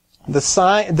 The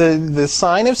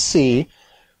sine of C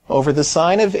over the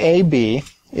sine of AB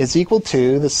is equal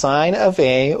to the sine of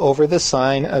A over the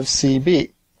sine of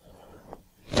CB.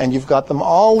 And you've got them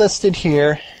all listed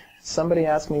here. Somebody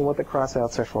asked me what the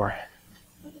crossouts are for.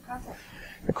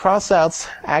 The crossouts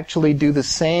actually do the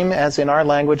same as in our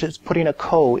language. It's putting a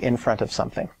co in front of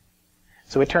something.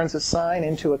 So it turns a sine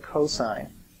into a cosine.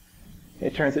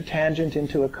 It turns a tangent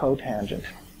into a cotangent.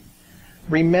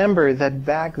 Remember that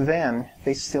back then,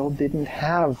 they still didn't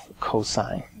have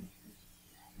cosine.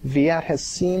 Viat has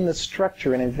seen the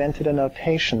structure and invented a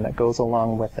notation that goes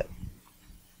along with it.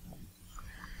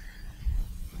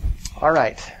 All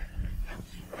right.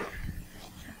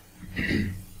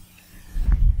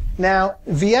 Now,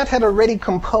 Viat had already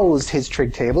composed his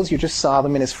trig tables. You just saw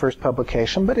them in his first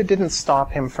publication, but it didn't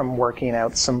stop him from working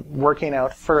out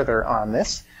further on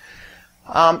this.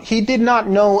 He did not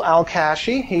know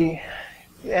Al-Kashi. He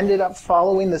ended up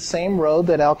following the same road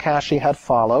that Al-Kashi had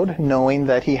followed, knowing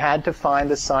that he had to find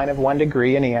the sine of 1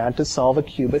 degree and he had to solve a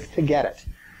cubic to get it.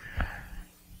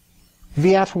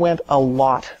 Viat went a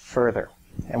lot further.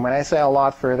 And when I say a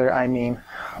lot further, I mean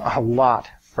a lot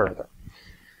further.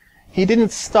 He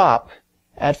didn't stop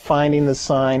at finding the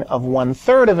sine of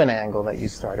 1/3 of an angle that you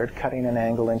started, cutting an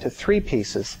angle into 3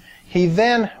 pieces. He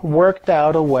then worked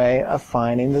out a way of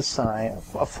finding the sine,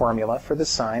 a formula for the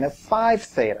sine of 5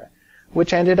 theta,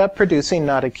 which ended up producing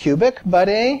not a cubic, but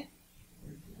a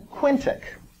quintic.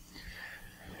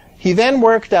 He then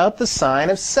worked out the sine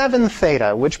of 7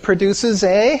 theta, which produces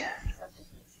a...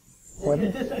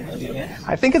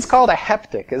 I think it's called a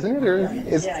heptic, isn't it? Or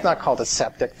it's not called a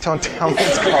septic. Don't tell me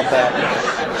it's called that.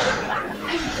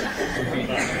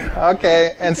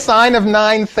 Okay, and sine of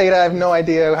 9 theta, I have no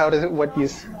idea what you...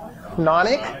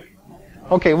 Nonic?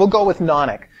 Okay, we'll go with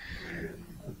nonic.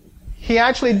 He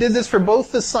actually did this for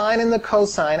both the sine and the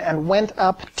cosine and went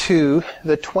up to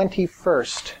the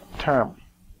 21st term.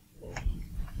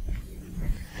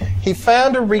 He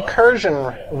found a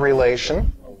recursion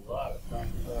relation.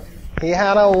 He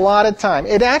had a lot of time.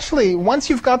 It actually, once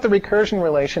you've got the recursion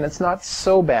relation, it's not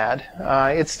so bad.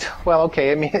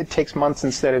 It takes months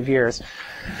instead of years.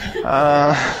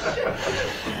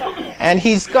 And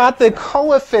he's got the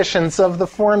coefficients of the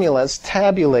formulas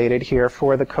tabulated here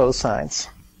for the cosines.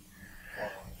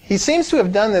 He seems to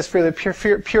have done this for the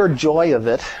pure joy of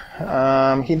it.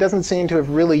 He doesn't seem to have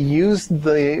really used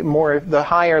the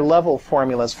higher level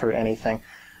formulas for anything.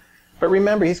 But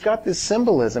remember, he's got this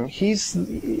symbolism.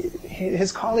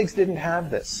 His colleagues didn't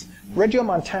have this.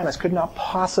 Regiomontanus could not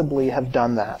possibly have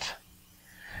done that.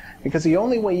 Because the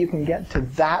only way you can get to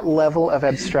that level of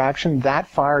abstraction, that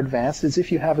far advanced, is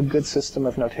if you have a good system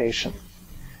of notation.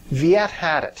 Viat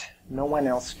had it. No one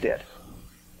else did.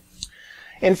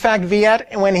 In fact,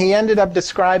 Viat, when he ended up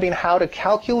describing how to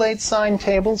calculate sine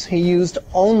tables, he used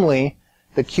only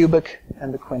the cubic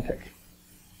and the quintic.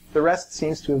 The rest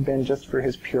seems to have been just for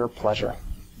his pure pleasure.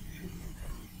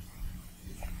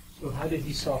 So how did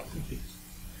he solve quintics?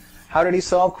 How did he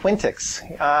solve quintics?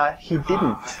 He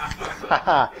didn't.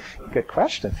 Good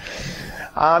question.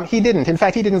 He didn't. In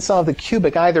fact, he didn't solve the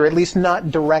cubic either, at least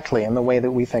not directly in the way that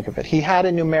we think of it. He had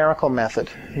a numerical method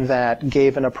that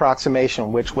gave an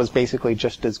approximation which was basically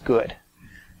just as good.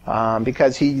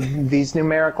 Because these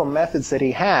numerical methods that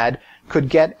he had could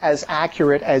get as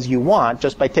accurate as you want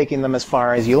just by taking them as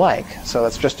far as you like. So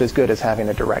that's just as good as having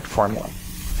a direct formula.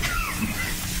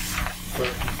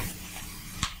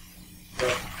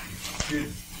 Did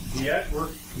Viat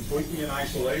work completely in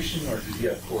isolation, or did he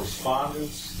have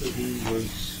correspondence that he was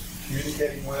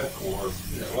communicating with, or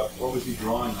what was he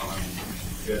drawing on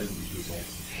to get these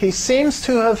results? He seems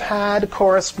to have had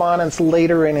correspondence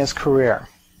later in his career.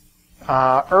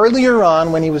 Earlier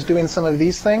on, when he was doing some of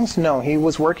these things, no, he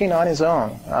was working on his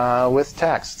own with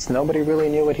texts. Nobody really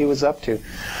knew what he was up to.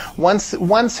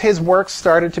 Once his work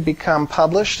started to become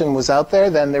published and was out there,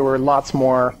 then there were lots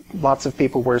of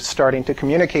people were starting to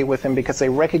communicate with him because they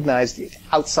recognized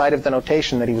outside of the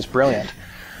notation that he was brilliant.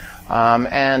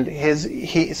 And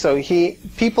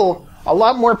a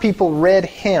lot more people read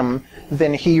him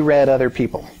than he read other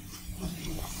people.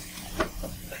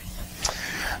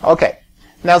 Okay.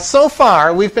 Now, so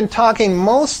far, we've been talking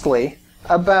mostly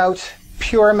about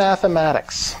pure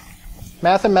mathematics.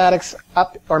 Mathematics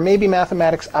up, or maybe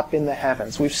mathematics up in the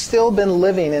heavens. We've still been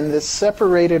living in this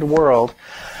separated world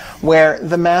where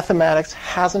the mathematics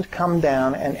hasn't come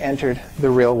down and entered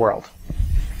the real world.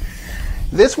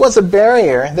 This was a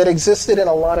barrier that existed in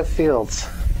a lot of fields.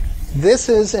 This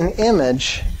is an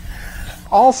image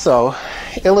also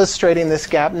illustrating this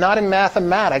gap, not in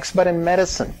mathematics, but in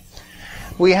medicine.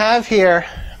 We have here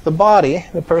the body,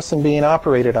 the person being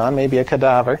operated on, maybe a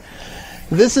cadaver.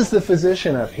 This is the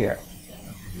physician up here.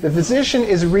 The physician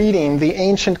is reading the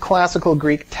ancient classical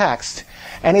Greek text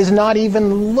and is not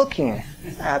even looking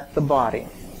at the body.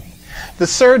 The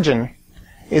surgeon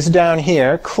is down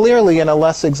here, clearly in a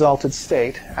less exalted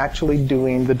state, actually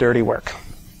doing the dirty work.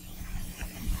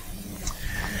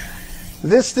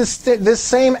 This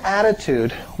same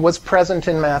attitude was present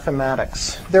in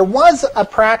mathematics. There was a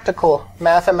practical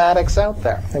mathematics out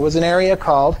there. There was an area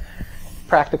called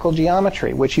practical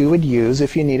geometry, which you would use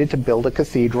if you needed to build a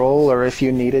cathedral or if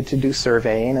you needed to do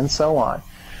surveying and so on.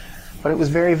 But it was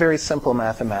very, very simple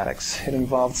mathematics. It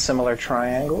involved similar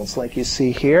triangles like you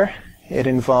see here. It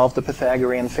involved the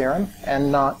Pythagorean theorem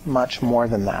and not much more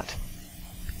than that.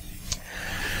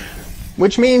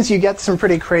 Which means you get some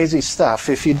pretty crazy stuff.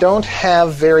 If you don't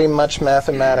have very much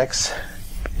mathematics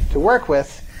to work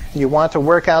with, you want to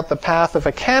work out the path of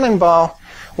a cannonball,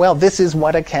 well, this is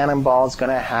what a cannonball is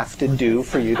going to have to do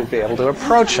for you to be able to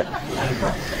approach it.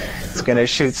 It's going to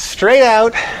shoot straight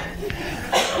out,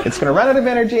 it's going to run out of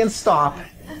energy and stop,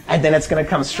 and then it's going to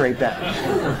come straight down.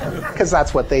 Because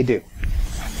that's what they do.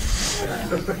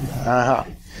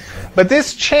 But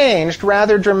this changed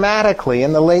rather dramatically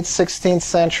in the late 16th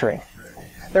century.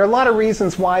 There are a lot of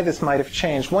reasons why this might have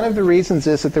changed. One of the reasons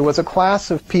is that there was a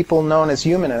class of people known as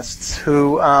humanists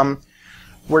who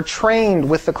were trained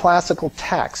with the classical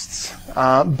texts,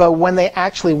 but when they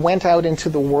actually went out into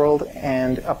the world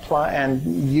and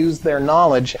used their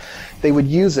knowledge, they would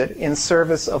use it in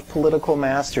service of political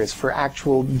masters for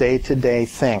actual day-to-day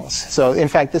things. So, in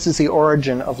fact, this is the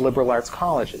origin of liberal arts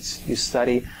colleges. You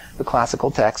study the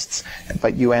classical texts,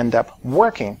 but you end up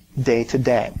working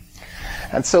day-to-day.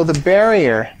 And so the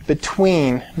barrier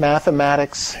between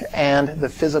mathematics and the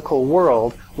physical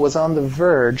world was on the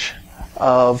verge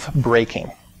of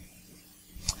breaking.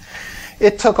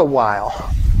 It took a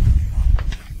while.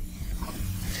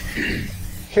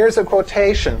 Here's a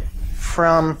quotation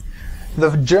from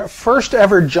the first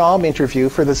ever job interview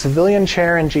for the civilian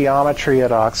chair in geometry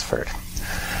at Oxford.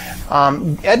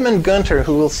 Edmund Gunter,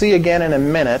 who we'll see again in a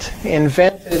minute,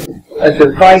 invented a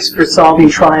device for solving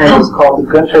triangles called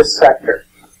the Gunter sector.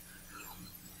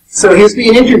 So he was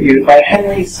being interviewed by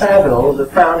Henry Saville, the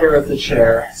founder of the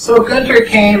chair. So Gunter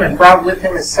came and brought with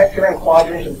him his sector and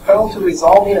quadrant and fell to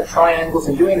resolving of triangles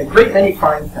and doing a great many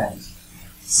fine things.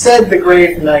 Said the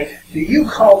grave knight, "Do you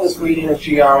call this reading of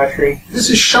geometry? This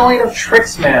is showing of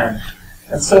tricks, man."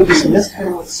 And so dismissed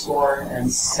him with scorn and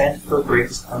sent for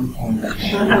Briggs unpayment.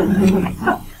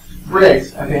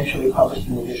 Briggs eventually published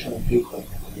an edition of Euclid.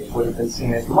 It would have been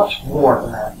seen as much more of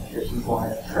a mathematician's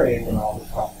line of trade than all the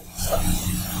topic stuff.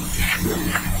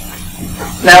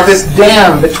 Now this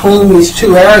dam between these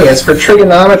two areas for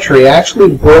trigonometry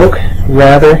actually broke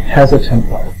rather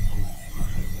hesitantly.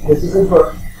 This is a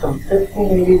book from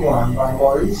 1581 by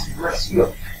Maurice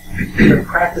Mercier. I'm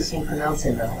practicing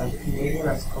pronouncing that. As a Canadian,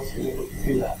 I'm supposed to be able to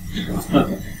do that.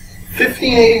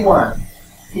 1581.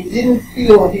 He didn't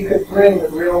feel he could bring the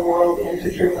real world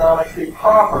into trigonometry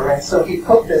proper, and so he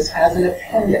put this as an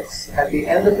appendix at the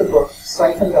end of the book,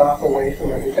 siphoned off away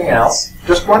from everything else.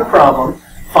 Just one problem,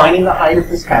 finding the height of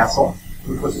this castle,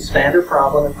 which was a standard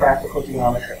problem in practical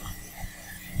geometry.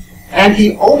 And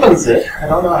he opens it. I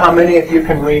don't know how many of you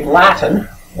can read Latin,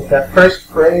 but that first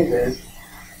phrase is,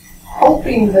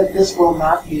 hoping that this will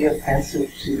not be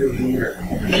offensive to the reader.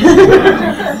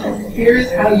 Here's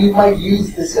how you might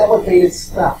use this elevated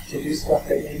stuff to do stuff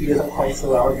that maybe isn't quite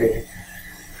so elevated.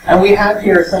 And we have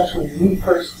here essentially the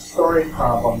first story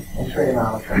problem in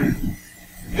trigonometry.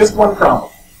 Just one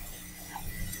problem.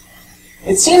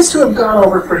 It seems to have gone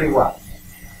over pretty well.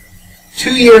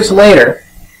 2 years later,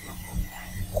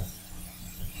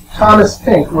 Thomas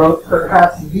Fink wrote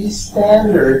perhaps the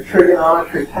standard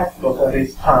trigonometry textbook of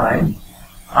his time.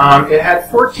 It had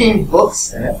 14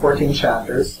 books in it, 14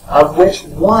 chapters, of which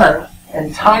one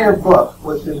entire book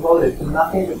was devoted to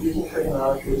nothing but using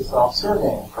trigonometry to solve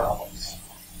surveying problems.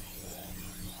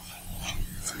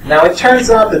 Now it turns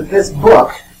out that this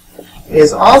book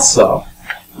is also,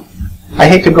 I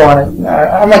hate to go on it,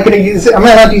 I'm not going to use it, I'm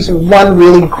going to use one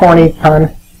really corny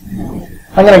pun.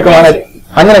 I'm going to go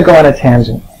on a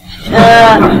tangent.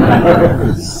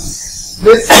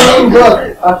 This same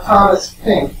book of Thomas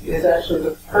Fink is actually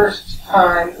the first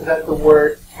time that the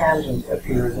word tangent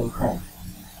appears in print.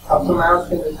 Up to now it's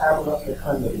been the tablet of the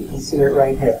Kunda. You can see it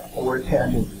right here, the word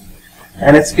tangent.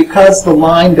 And it's because the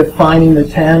line defining the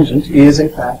tangent is in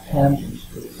fact tangent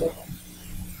to the circle.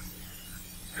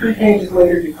 3 pages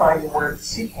later you find the word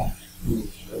secant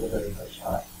used for the very first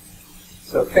time.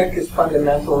 So Fink is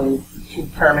fundamental in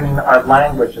determining our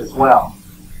language as well.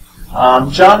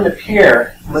 John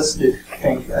Napier listed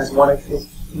Fink as one of his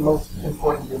most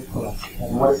important influences.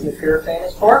 And what is Napier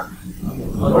famous for?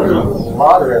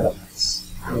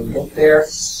 Logarithms. We'll get there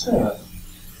soon.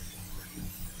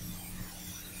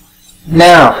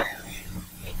 Now,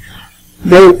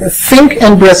 Fink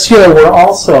and Brescier were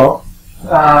also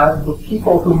the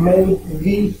people who made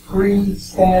the 3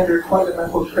 standard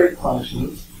fundamental trig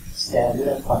functions, standard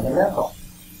and fundamental.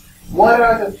 What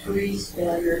are the 3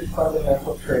 standard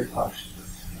fundamental trig functions?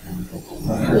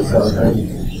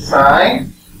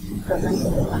 Sine?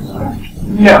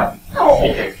 No.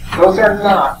 Those are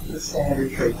not the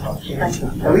standard trig functions.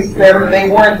 At least they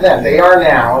weren't then. They are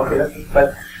now.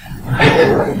 But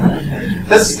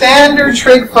the standard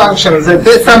trig functions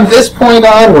from this point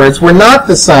onwards were not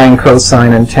the sine,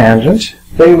 cosine, and tangent.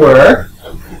 They were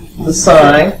the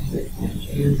sine,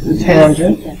 the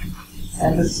tangent,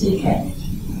 and the secant.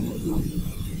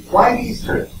 Why these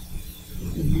 3?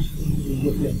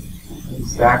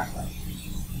 Exactly.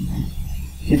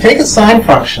 You take a sine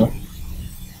function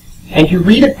and you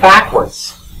read it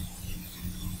backwards.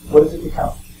 What does it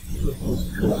become?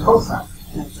 Cosine.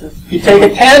 You take a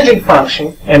tangent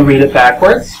function and read it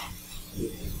backwards.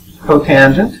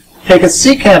 Cotangent. Take a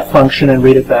secant function and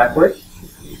read it backwards.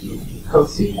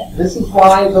 Cosecant. This is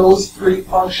why those 3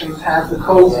 functions have the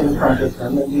cos in front of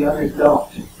them and the others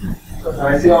don't.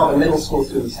 I see all the middle school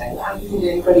students saying, why didn't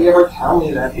anybody ever tell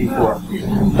me that before?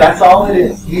 That's all it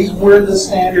is. These were the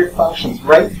standard functions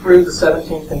right through the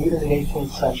 17th and even the 18th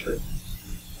century.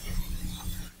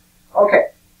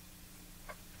 Okay.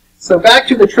 So back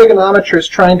to the trigonometrists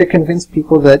trying to convince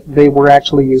people that they were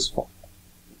actually useful.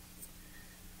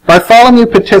 Bartholomew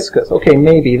Patiscus. Okay,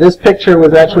 maybe. This picture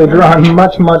was actually drawn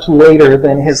much, much later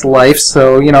than his life,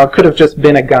 so, you know, it could have just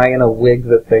been a guy in a wig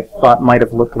that they thought might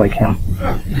have looked like him.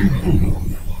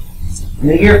 In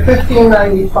the year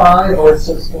 1595 or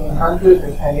 1600,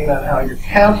 depending on how you're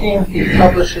counting, he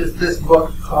publishes this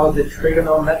book called the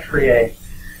Trigonometry.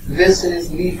 This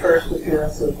is the first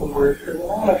appearance of the word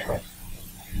trigonometry.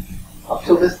 Up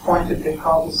till this point, it had been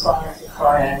called the science of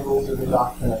triangles or the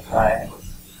doctrine of triangles.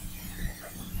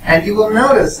 And you will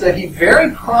notice that he very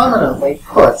prominently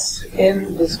puts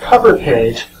in this cover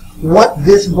page what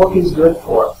this book is good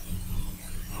for.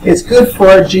 It's good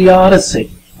for geodesy.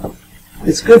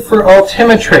 It's good for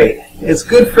altimetry. It's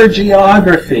good for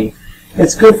geography.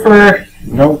 It's good for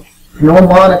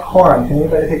mnemonicorum. Can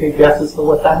anybody take a guess as to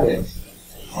what that is?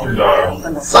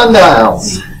 Sundials.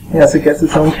 Sundials. Yes, it gets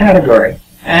its own category.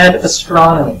 And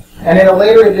astronomy. And in a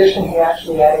later edition, he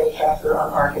actually added a chapter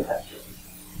on architecture.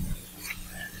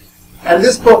 And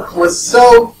this book was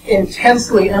so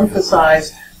intensely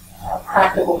emphasized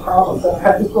practical problems. In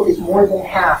fact, this book is more than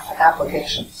half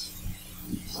applications.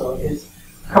 So it's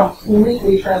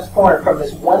completely transformed from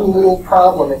this one little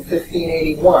problem in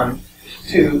 1581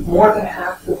 to more than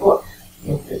half the book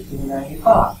in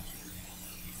 1595.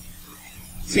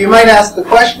 So you might ask the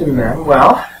question then,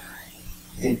 well,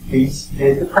 did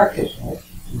the practitioners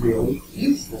really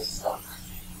use this stuff?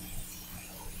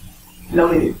 No,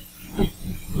 they didn't.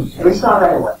 At least not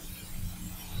right away.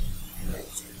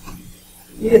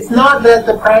 It's not that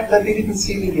that they didn't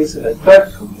see the use of it,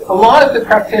 but a lot of the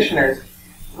practitioners,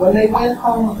 when they went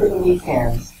home for the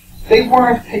weekends, they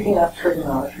weren't picking up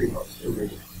trigonometry books to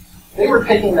read. They were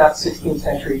picking up 16th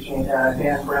century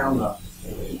Dan Brown books.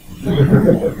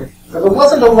 So there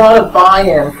wasn't a lot of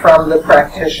buy-in from the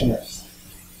practitioners.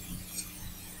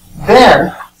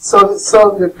 Then, so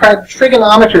the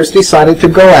trigonometrists decided to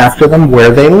go after them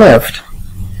where they lived.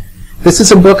 This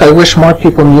is a book I wish more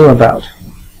people knew about.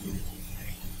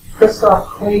 Christoph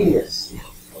Clavius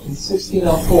in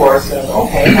 1604 says,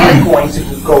 okay, I'm going to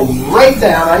go right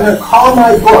down, I'm going to call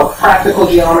my book Practical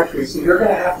Geometry, so you're going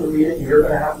to have to read it, and you're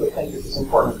going to have to think this is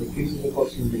important, because these are the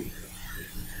books you read.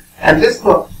 And this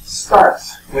book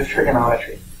starts with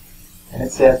trigonometry. And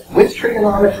it says, with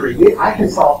trigonometry, I can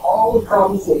solve all the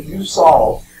problems that you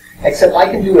solve, except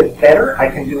I can do it better, I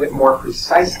can do it more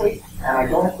precisely, and I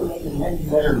don't have to make as many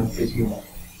measurements as you make.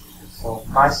 So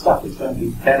my stuff is going to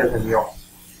be better than yours.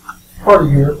 Part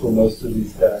of Europe for most of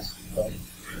these guys.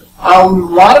 A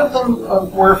lot of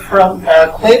them were from,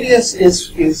 Clavius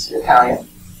is Italian.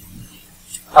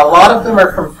 A lot of them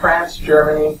are from France,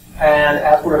 Germany, and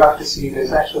as we're about to see,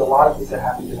 there's actually a lot of these that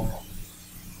happen to them.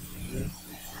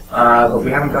 But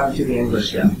we haven't gotten to the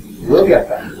English yet. We'll get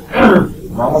there.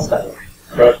 We're almost done.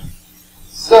 But,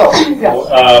 So,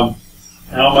 yeah.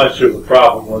 how much of a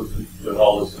problem was it that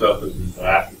all this stuff is in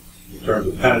terms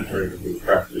of penetrating the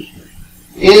practitioner?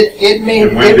 It made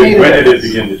And when did it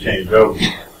begin to change over?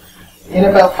 In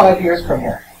about 5 years from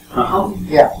here.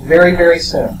 Yeah, very, very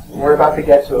soon. We're about to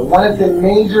get to it. One of the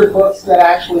major books that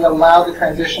actually allowed the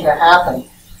transition to happen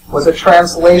was a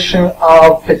translation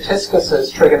of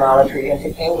Pitiscus's trigonometry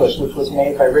into English, which was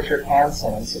made by Richard Hansen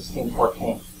in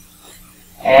 1614.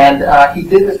 And he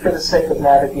did this for the sake of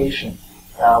navigation,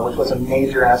 which was a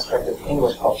major aspect of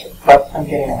English culture. But I'm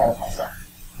getting ahead of myself.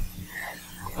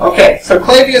 Okay, so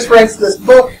Clavius writes this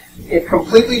book. It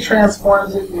completely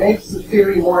transforms it, makes the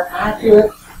theory more accurate.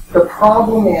 The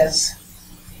problem is,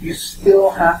 you still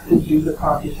have to do the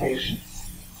computations.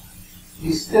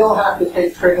 You still have to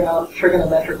take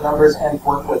trigonometric numbers and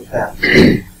work with them.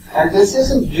 And this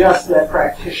isn't just that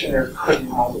practitioners couldn't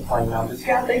multiply numbers.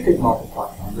 Yeah, they could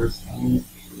multiply numbers. I mean,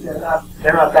 they're not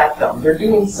that dumb. They're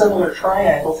doing similar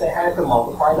triangles. They had to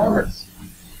multiply numbers.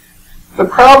 The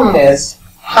problem is,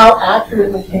 how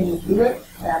accurately can you do it,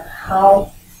 and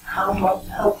how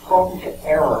prone to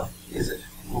error is it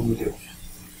when you do it?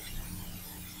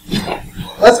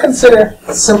 Let's consider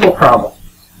a simple problem.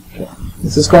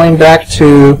 This is going back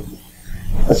to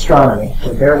astronomy,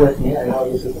 so bear with me. I know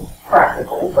this isn't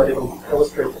practical, but it'll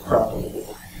illustrate the problem.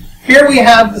 Here we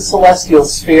have the celestial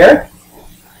sphere.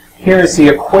 Here is the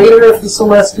equator of the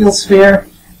celestial sphere,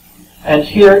 and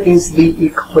here is the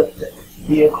ecliptic.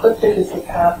 The ecliptic is the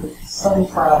path that the sun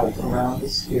travels around the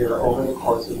sphere over the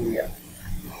course of the year.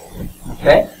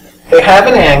 Okay? They have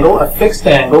an angle, a fixed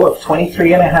angle of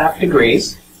 23.5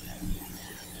 degrees.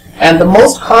 And the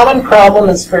most common problem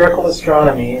in spherical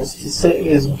astronomy is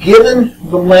given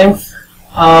the length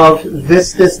of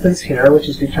this distance here, which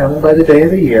is determined by the day of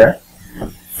the year,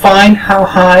 find how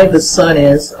high the sun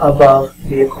is above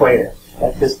the equator,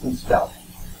 that distance delta.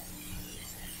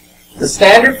 The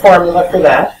standard formula for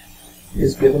that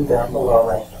is given down below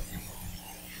right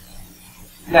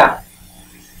now. Now,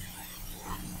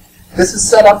 this is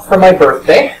set up for my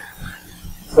birthday.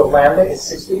 So lambda is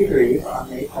 60 degrees on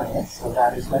May 20th, so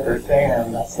that is my birthday,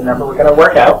 and that's the number we're going to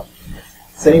work out.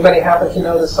 Does anybody happen to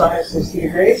know the sine of 60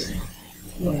 degrees?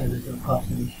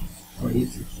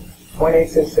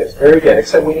 0.866. Very good,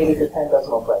 except we needed the 10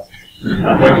 decimal place.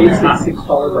 866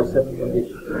 followed by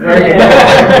 7.8. Very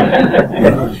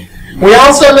good. We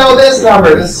also know this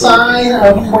number, the sine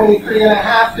of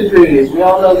 23.5 degrees. We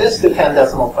all know this to 10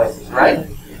 decimal places, right?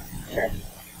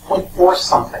 0.4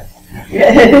 something.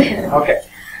 Okay.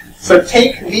 So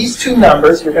take these two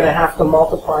numbers, you're going to have to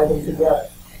multiply them together.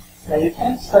 Now you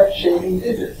can't start shading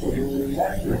digits if you lose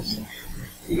accuracy.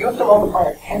 So you have to multiply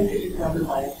a 10-digit number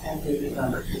by a 10-digit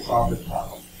number to solve this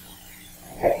problem.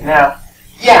 Okay, now,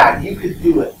 yeah, you could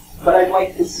do it, but I'd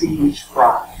like to see you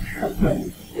try.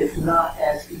 It's not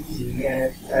as easy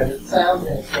as it sounds,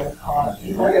 and it's going to cost.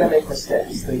 People are going to make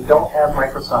mistakes. They don't have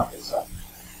Microsoft Excel.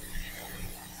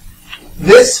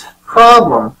 This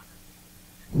problem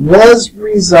was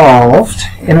resolved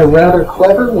in a rather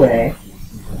clever way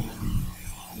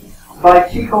by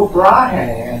Tycho Brahe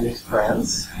and his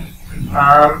friends.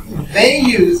 They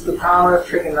used the power of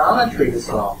trigonometry to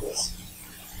solve this.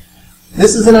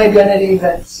 This is an identity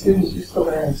that students used to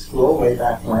learn in school way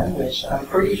back when, which I'm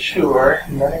pretty sure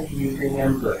none of you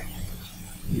remember.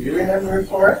 Do you remember it,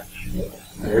 Flora?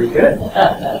 Very good.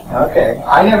 Okay.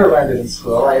 I never learned it in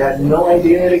school. I had no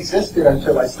idea it existed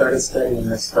until I started studying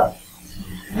this stuff.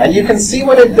 And you can see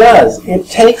what it does. It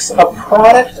takes a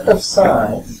product of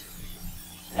sines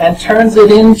and turns it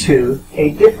into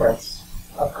a difference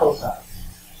of cosines.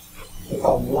 It's a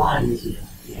lot easier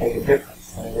to take a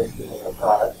difference than it is to take a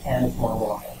product, and it's more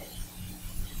reliable.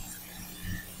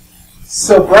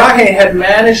 So Brahe had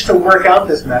managed to work out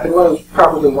this method. Well, it was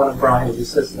probably one of Brahe's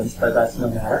assistants, but that's no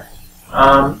matter.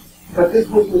 But this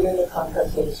was within the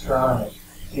context of astronomy.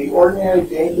 The ordinary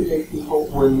day-to-day people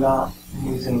were not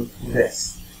using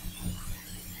this.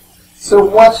 So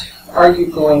what are you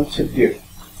going to do?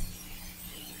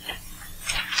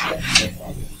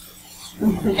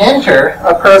 Enter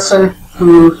a person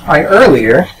who I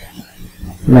earlier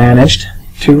managed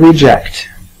to reject.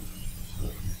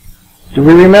 Do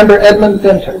we remember Edmund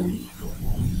Winter?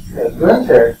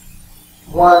 Winter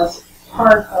was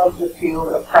part of the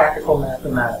field of practical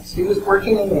mathematics. He was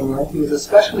working in England. He was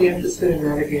especially interested in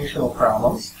navigational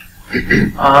problems.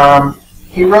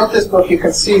 He wrote this book. You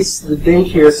can see the date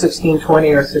here,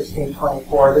 1620 or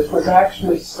 1624. This was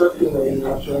actually circulating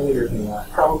much earlier than that,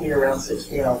 probably around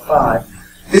 1605.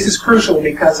 This is crucial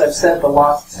because I've said the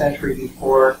lost century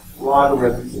before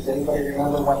logarithms. Does anybody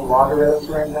remember when logarithms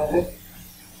were invented?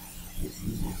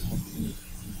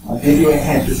 I'll give you a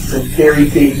hint. This is a very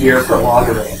big year for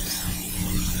logarithms.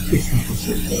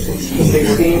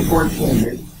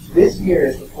 1614. This year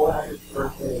is the 400th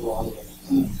birthday of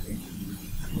logarithms.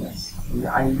 Yes.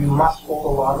 You must hold a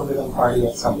logarithm party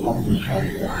at some point.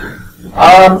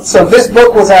 So this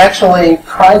book was actually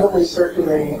privately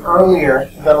circulating earlier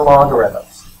than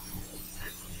logarithms.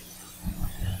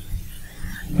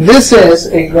 This is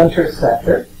a Winter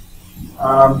sector.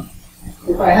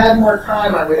 If I had more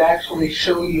time, I would actually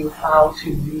show you how to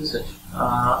use it.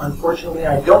 Unfortunately,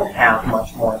 I don't have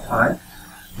much more time.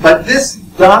 But this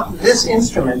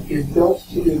instrument is built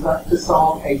to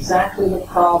solve exactly the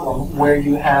problem where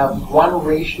you have one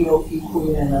ratio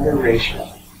equaling another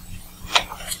ratio.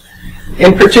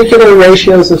 In particular,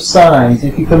 ratios of sines.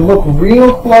 If you can look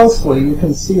real closely, you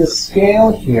can see a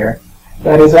scale here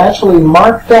that is actually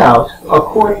marked out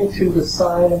according to the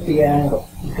sine of the angle.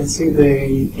 You can see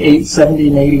the 70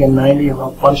 and 80 and 90 are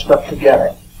all bunched up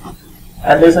together.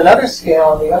 And there's another scale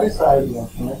on the other side of the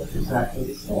instrument that's exactly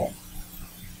the same.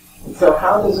 And so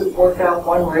how does it work out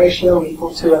one ratio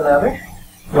equal to another?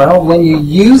 Well, when you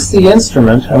use the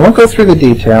instrument, I won't go through the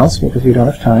details because we don't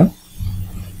have time,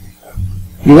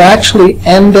 you actually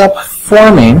end up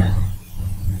forming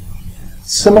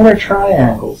similar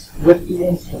triangles with the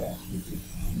instrument.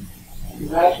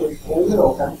 You actually hold it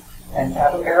open and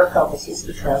have a pair of compasses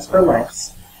to transfer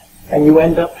lengths, and you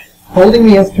end up holding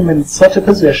the instrument in such a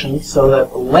position so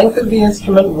that the length of the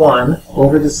instrument 1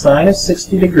 over the sine of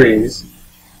 60 degrees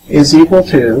is equal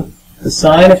to the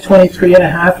sine of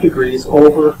 23.5 degrees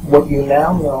over what you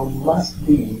now know must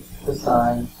be the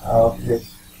sine of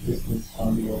this distance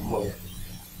on the equator.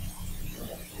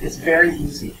 It's very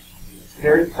easy. It's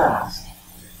very fast.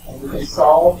 And you can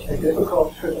solve a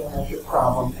difficult trigonometric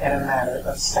problem in a matter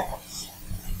of seconds.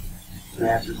 The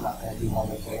answer is not going to be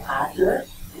wonderfully accurate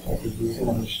if you're using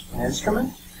an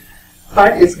instrument,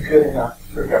 but it's good enough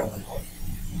for government work.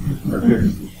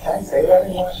 Can I say that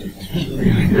in Washington?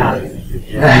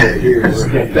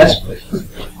 Best place.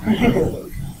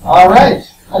 All right.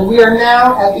 And we are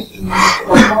now at the use of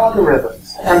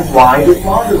logarithms. And why did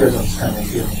logarithms come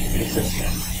into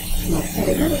existence?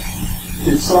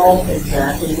 To solve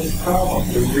exactly this problem.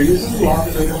 The reason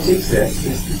logarithms exist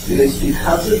is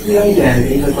because of the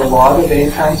identity that the log of a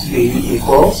times b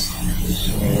equals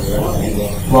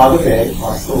log of a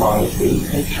plus the log of b.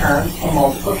 It turns a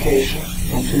multiplication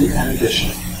into an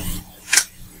addition.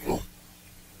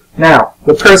 Now,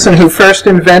 the person who first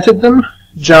invented them,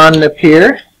 John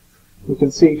Napier. You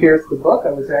can see here's the book.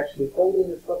 I was actually holding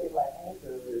this book in my hand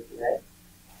earlier today.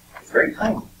 It's very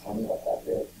tiny. It's only about that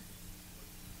big.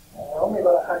 Only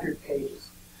about 100 pages.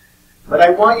 But I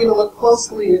want you to look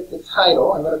closely at the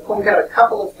title. I'm going to point out a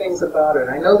couple of things about it.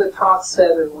 I know the talk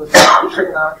said it was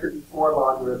trigonometry before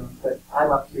logarithms, but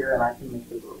I'm up here and I can make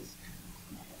the rules.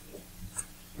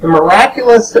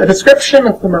 A description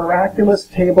of the miraculous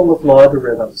table of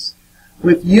logarithms,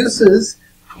 with uses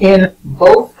in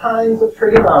both kinds of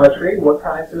trigonometry. What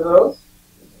kinds are those?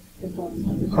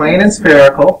 Plane and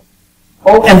spherical.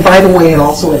 Oh, and by the way, and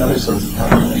also in other sorts of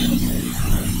calculations.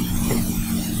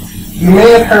 You may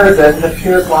have heard that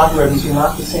Napier's logarithms are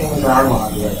not the same as our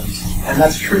logarithms. And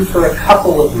that's true for a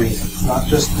couple of reasons, not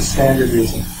just the standard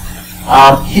reason.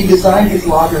 He designed his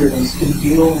logarithms to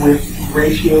deal with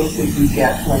ratios that you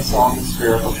get when solving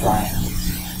spherical triangles.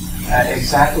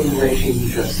 Exactly the ratio you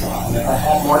just saw. And if I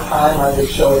had more time, I would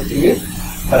show it to you,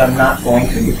 but I'm not going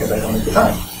to because I don't have the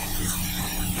time.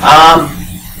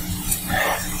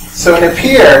 So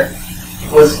Napier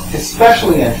was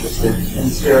especially interested in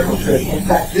spherical trig. In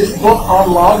fact, this book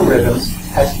on logarithms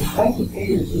has 20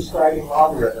 pages describing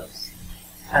logarithms,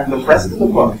 and the rest of the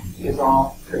book is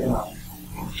all trigonometry.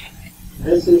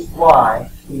 This is why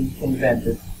he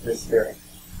invented this theory.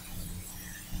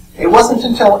 It wasn't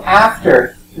until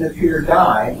after Napier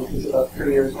died, which was about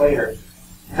 3 years later,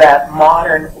 that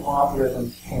modern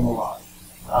logarithms came along.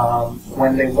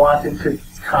 When they wanted to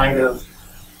kind of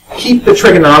keep the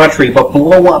trigonometry but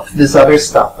blow up this other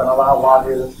stuff and allow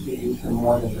logarithms to be used in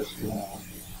more than just trigonometry.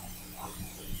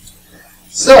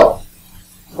 So,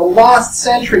 the lost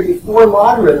century before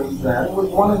logarithms then was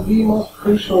one of the most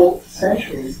crucial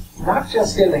centuries, not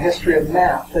just in the history of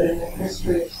math, but in the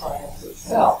history of science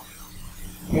itself.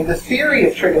 I mean, the theory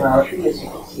of trigonometry, as you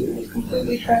can see, was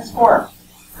completely transformed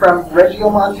from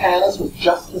Regiomontanus with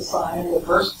just the sine, the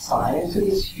first sine, into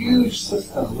this huge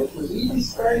system which was even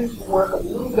starting to work a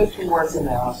little bit towards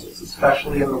analysis,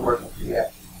 especially in the work of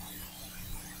Fiat.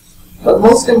 But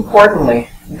most importantly,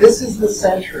 this is the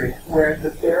century where the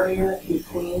barrier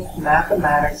between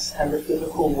mathematics and the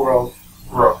physical world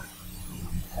broke.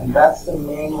 And that's the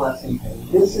main lesson here.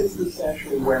 This is the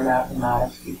century where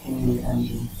mathematics became the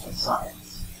engine of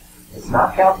science. It's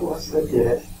not calculus that did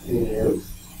it, it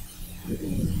is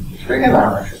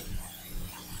trigonometry.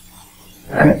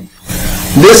 Right.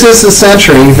 This is the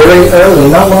century, very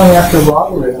early, not long after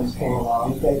logarithms came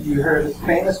along, that you heard this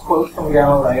famous quote from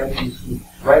Galileo, which you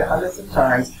read hundreds of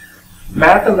times: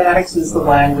 mathematics is the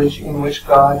language in which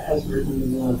God has written the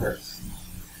universe.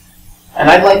 And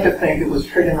I'd like to think it was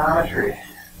trigonometry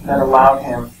that allowed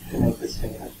him to make this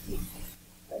statement.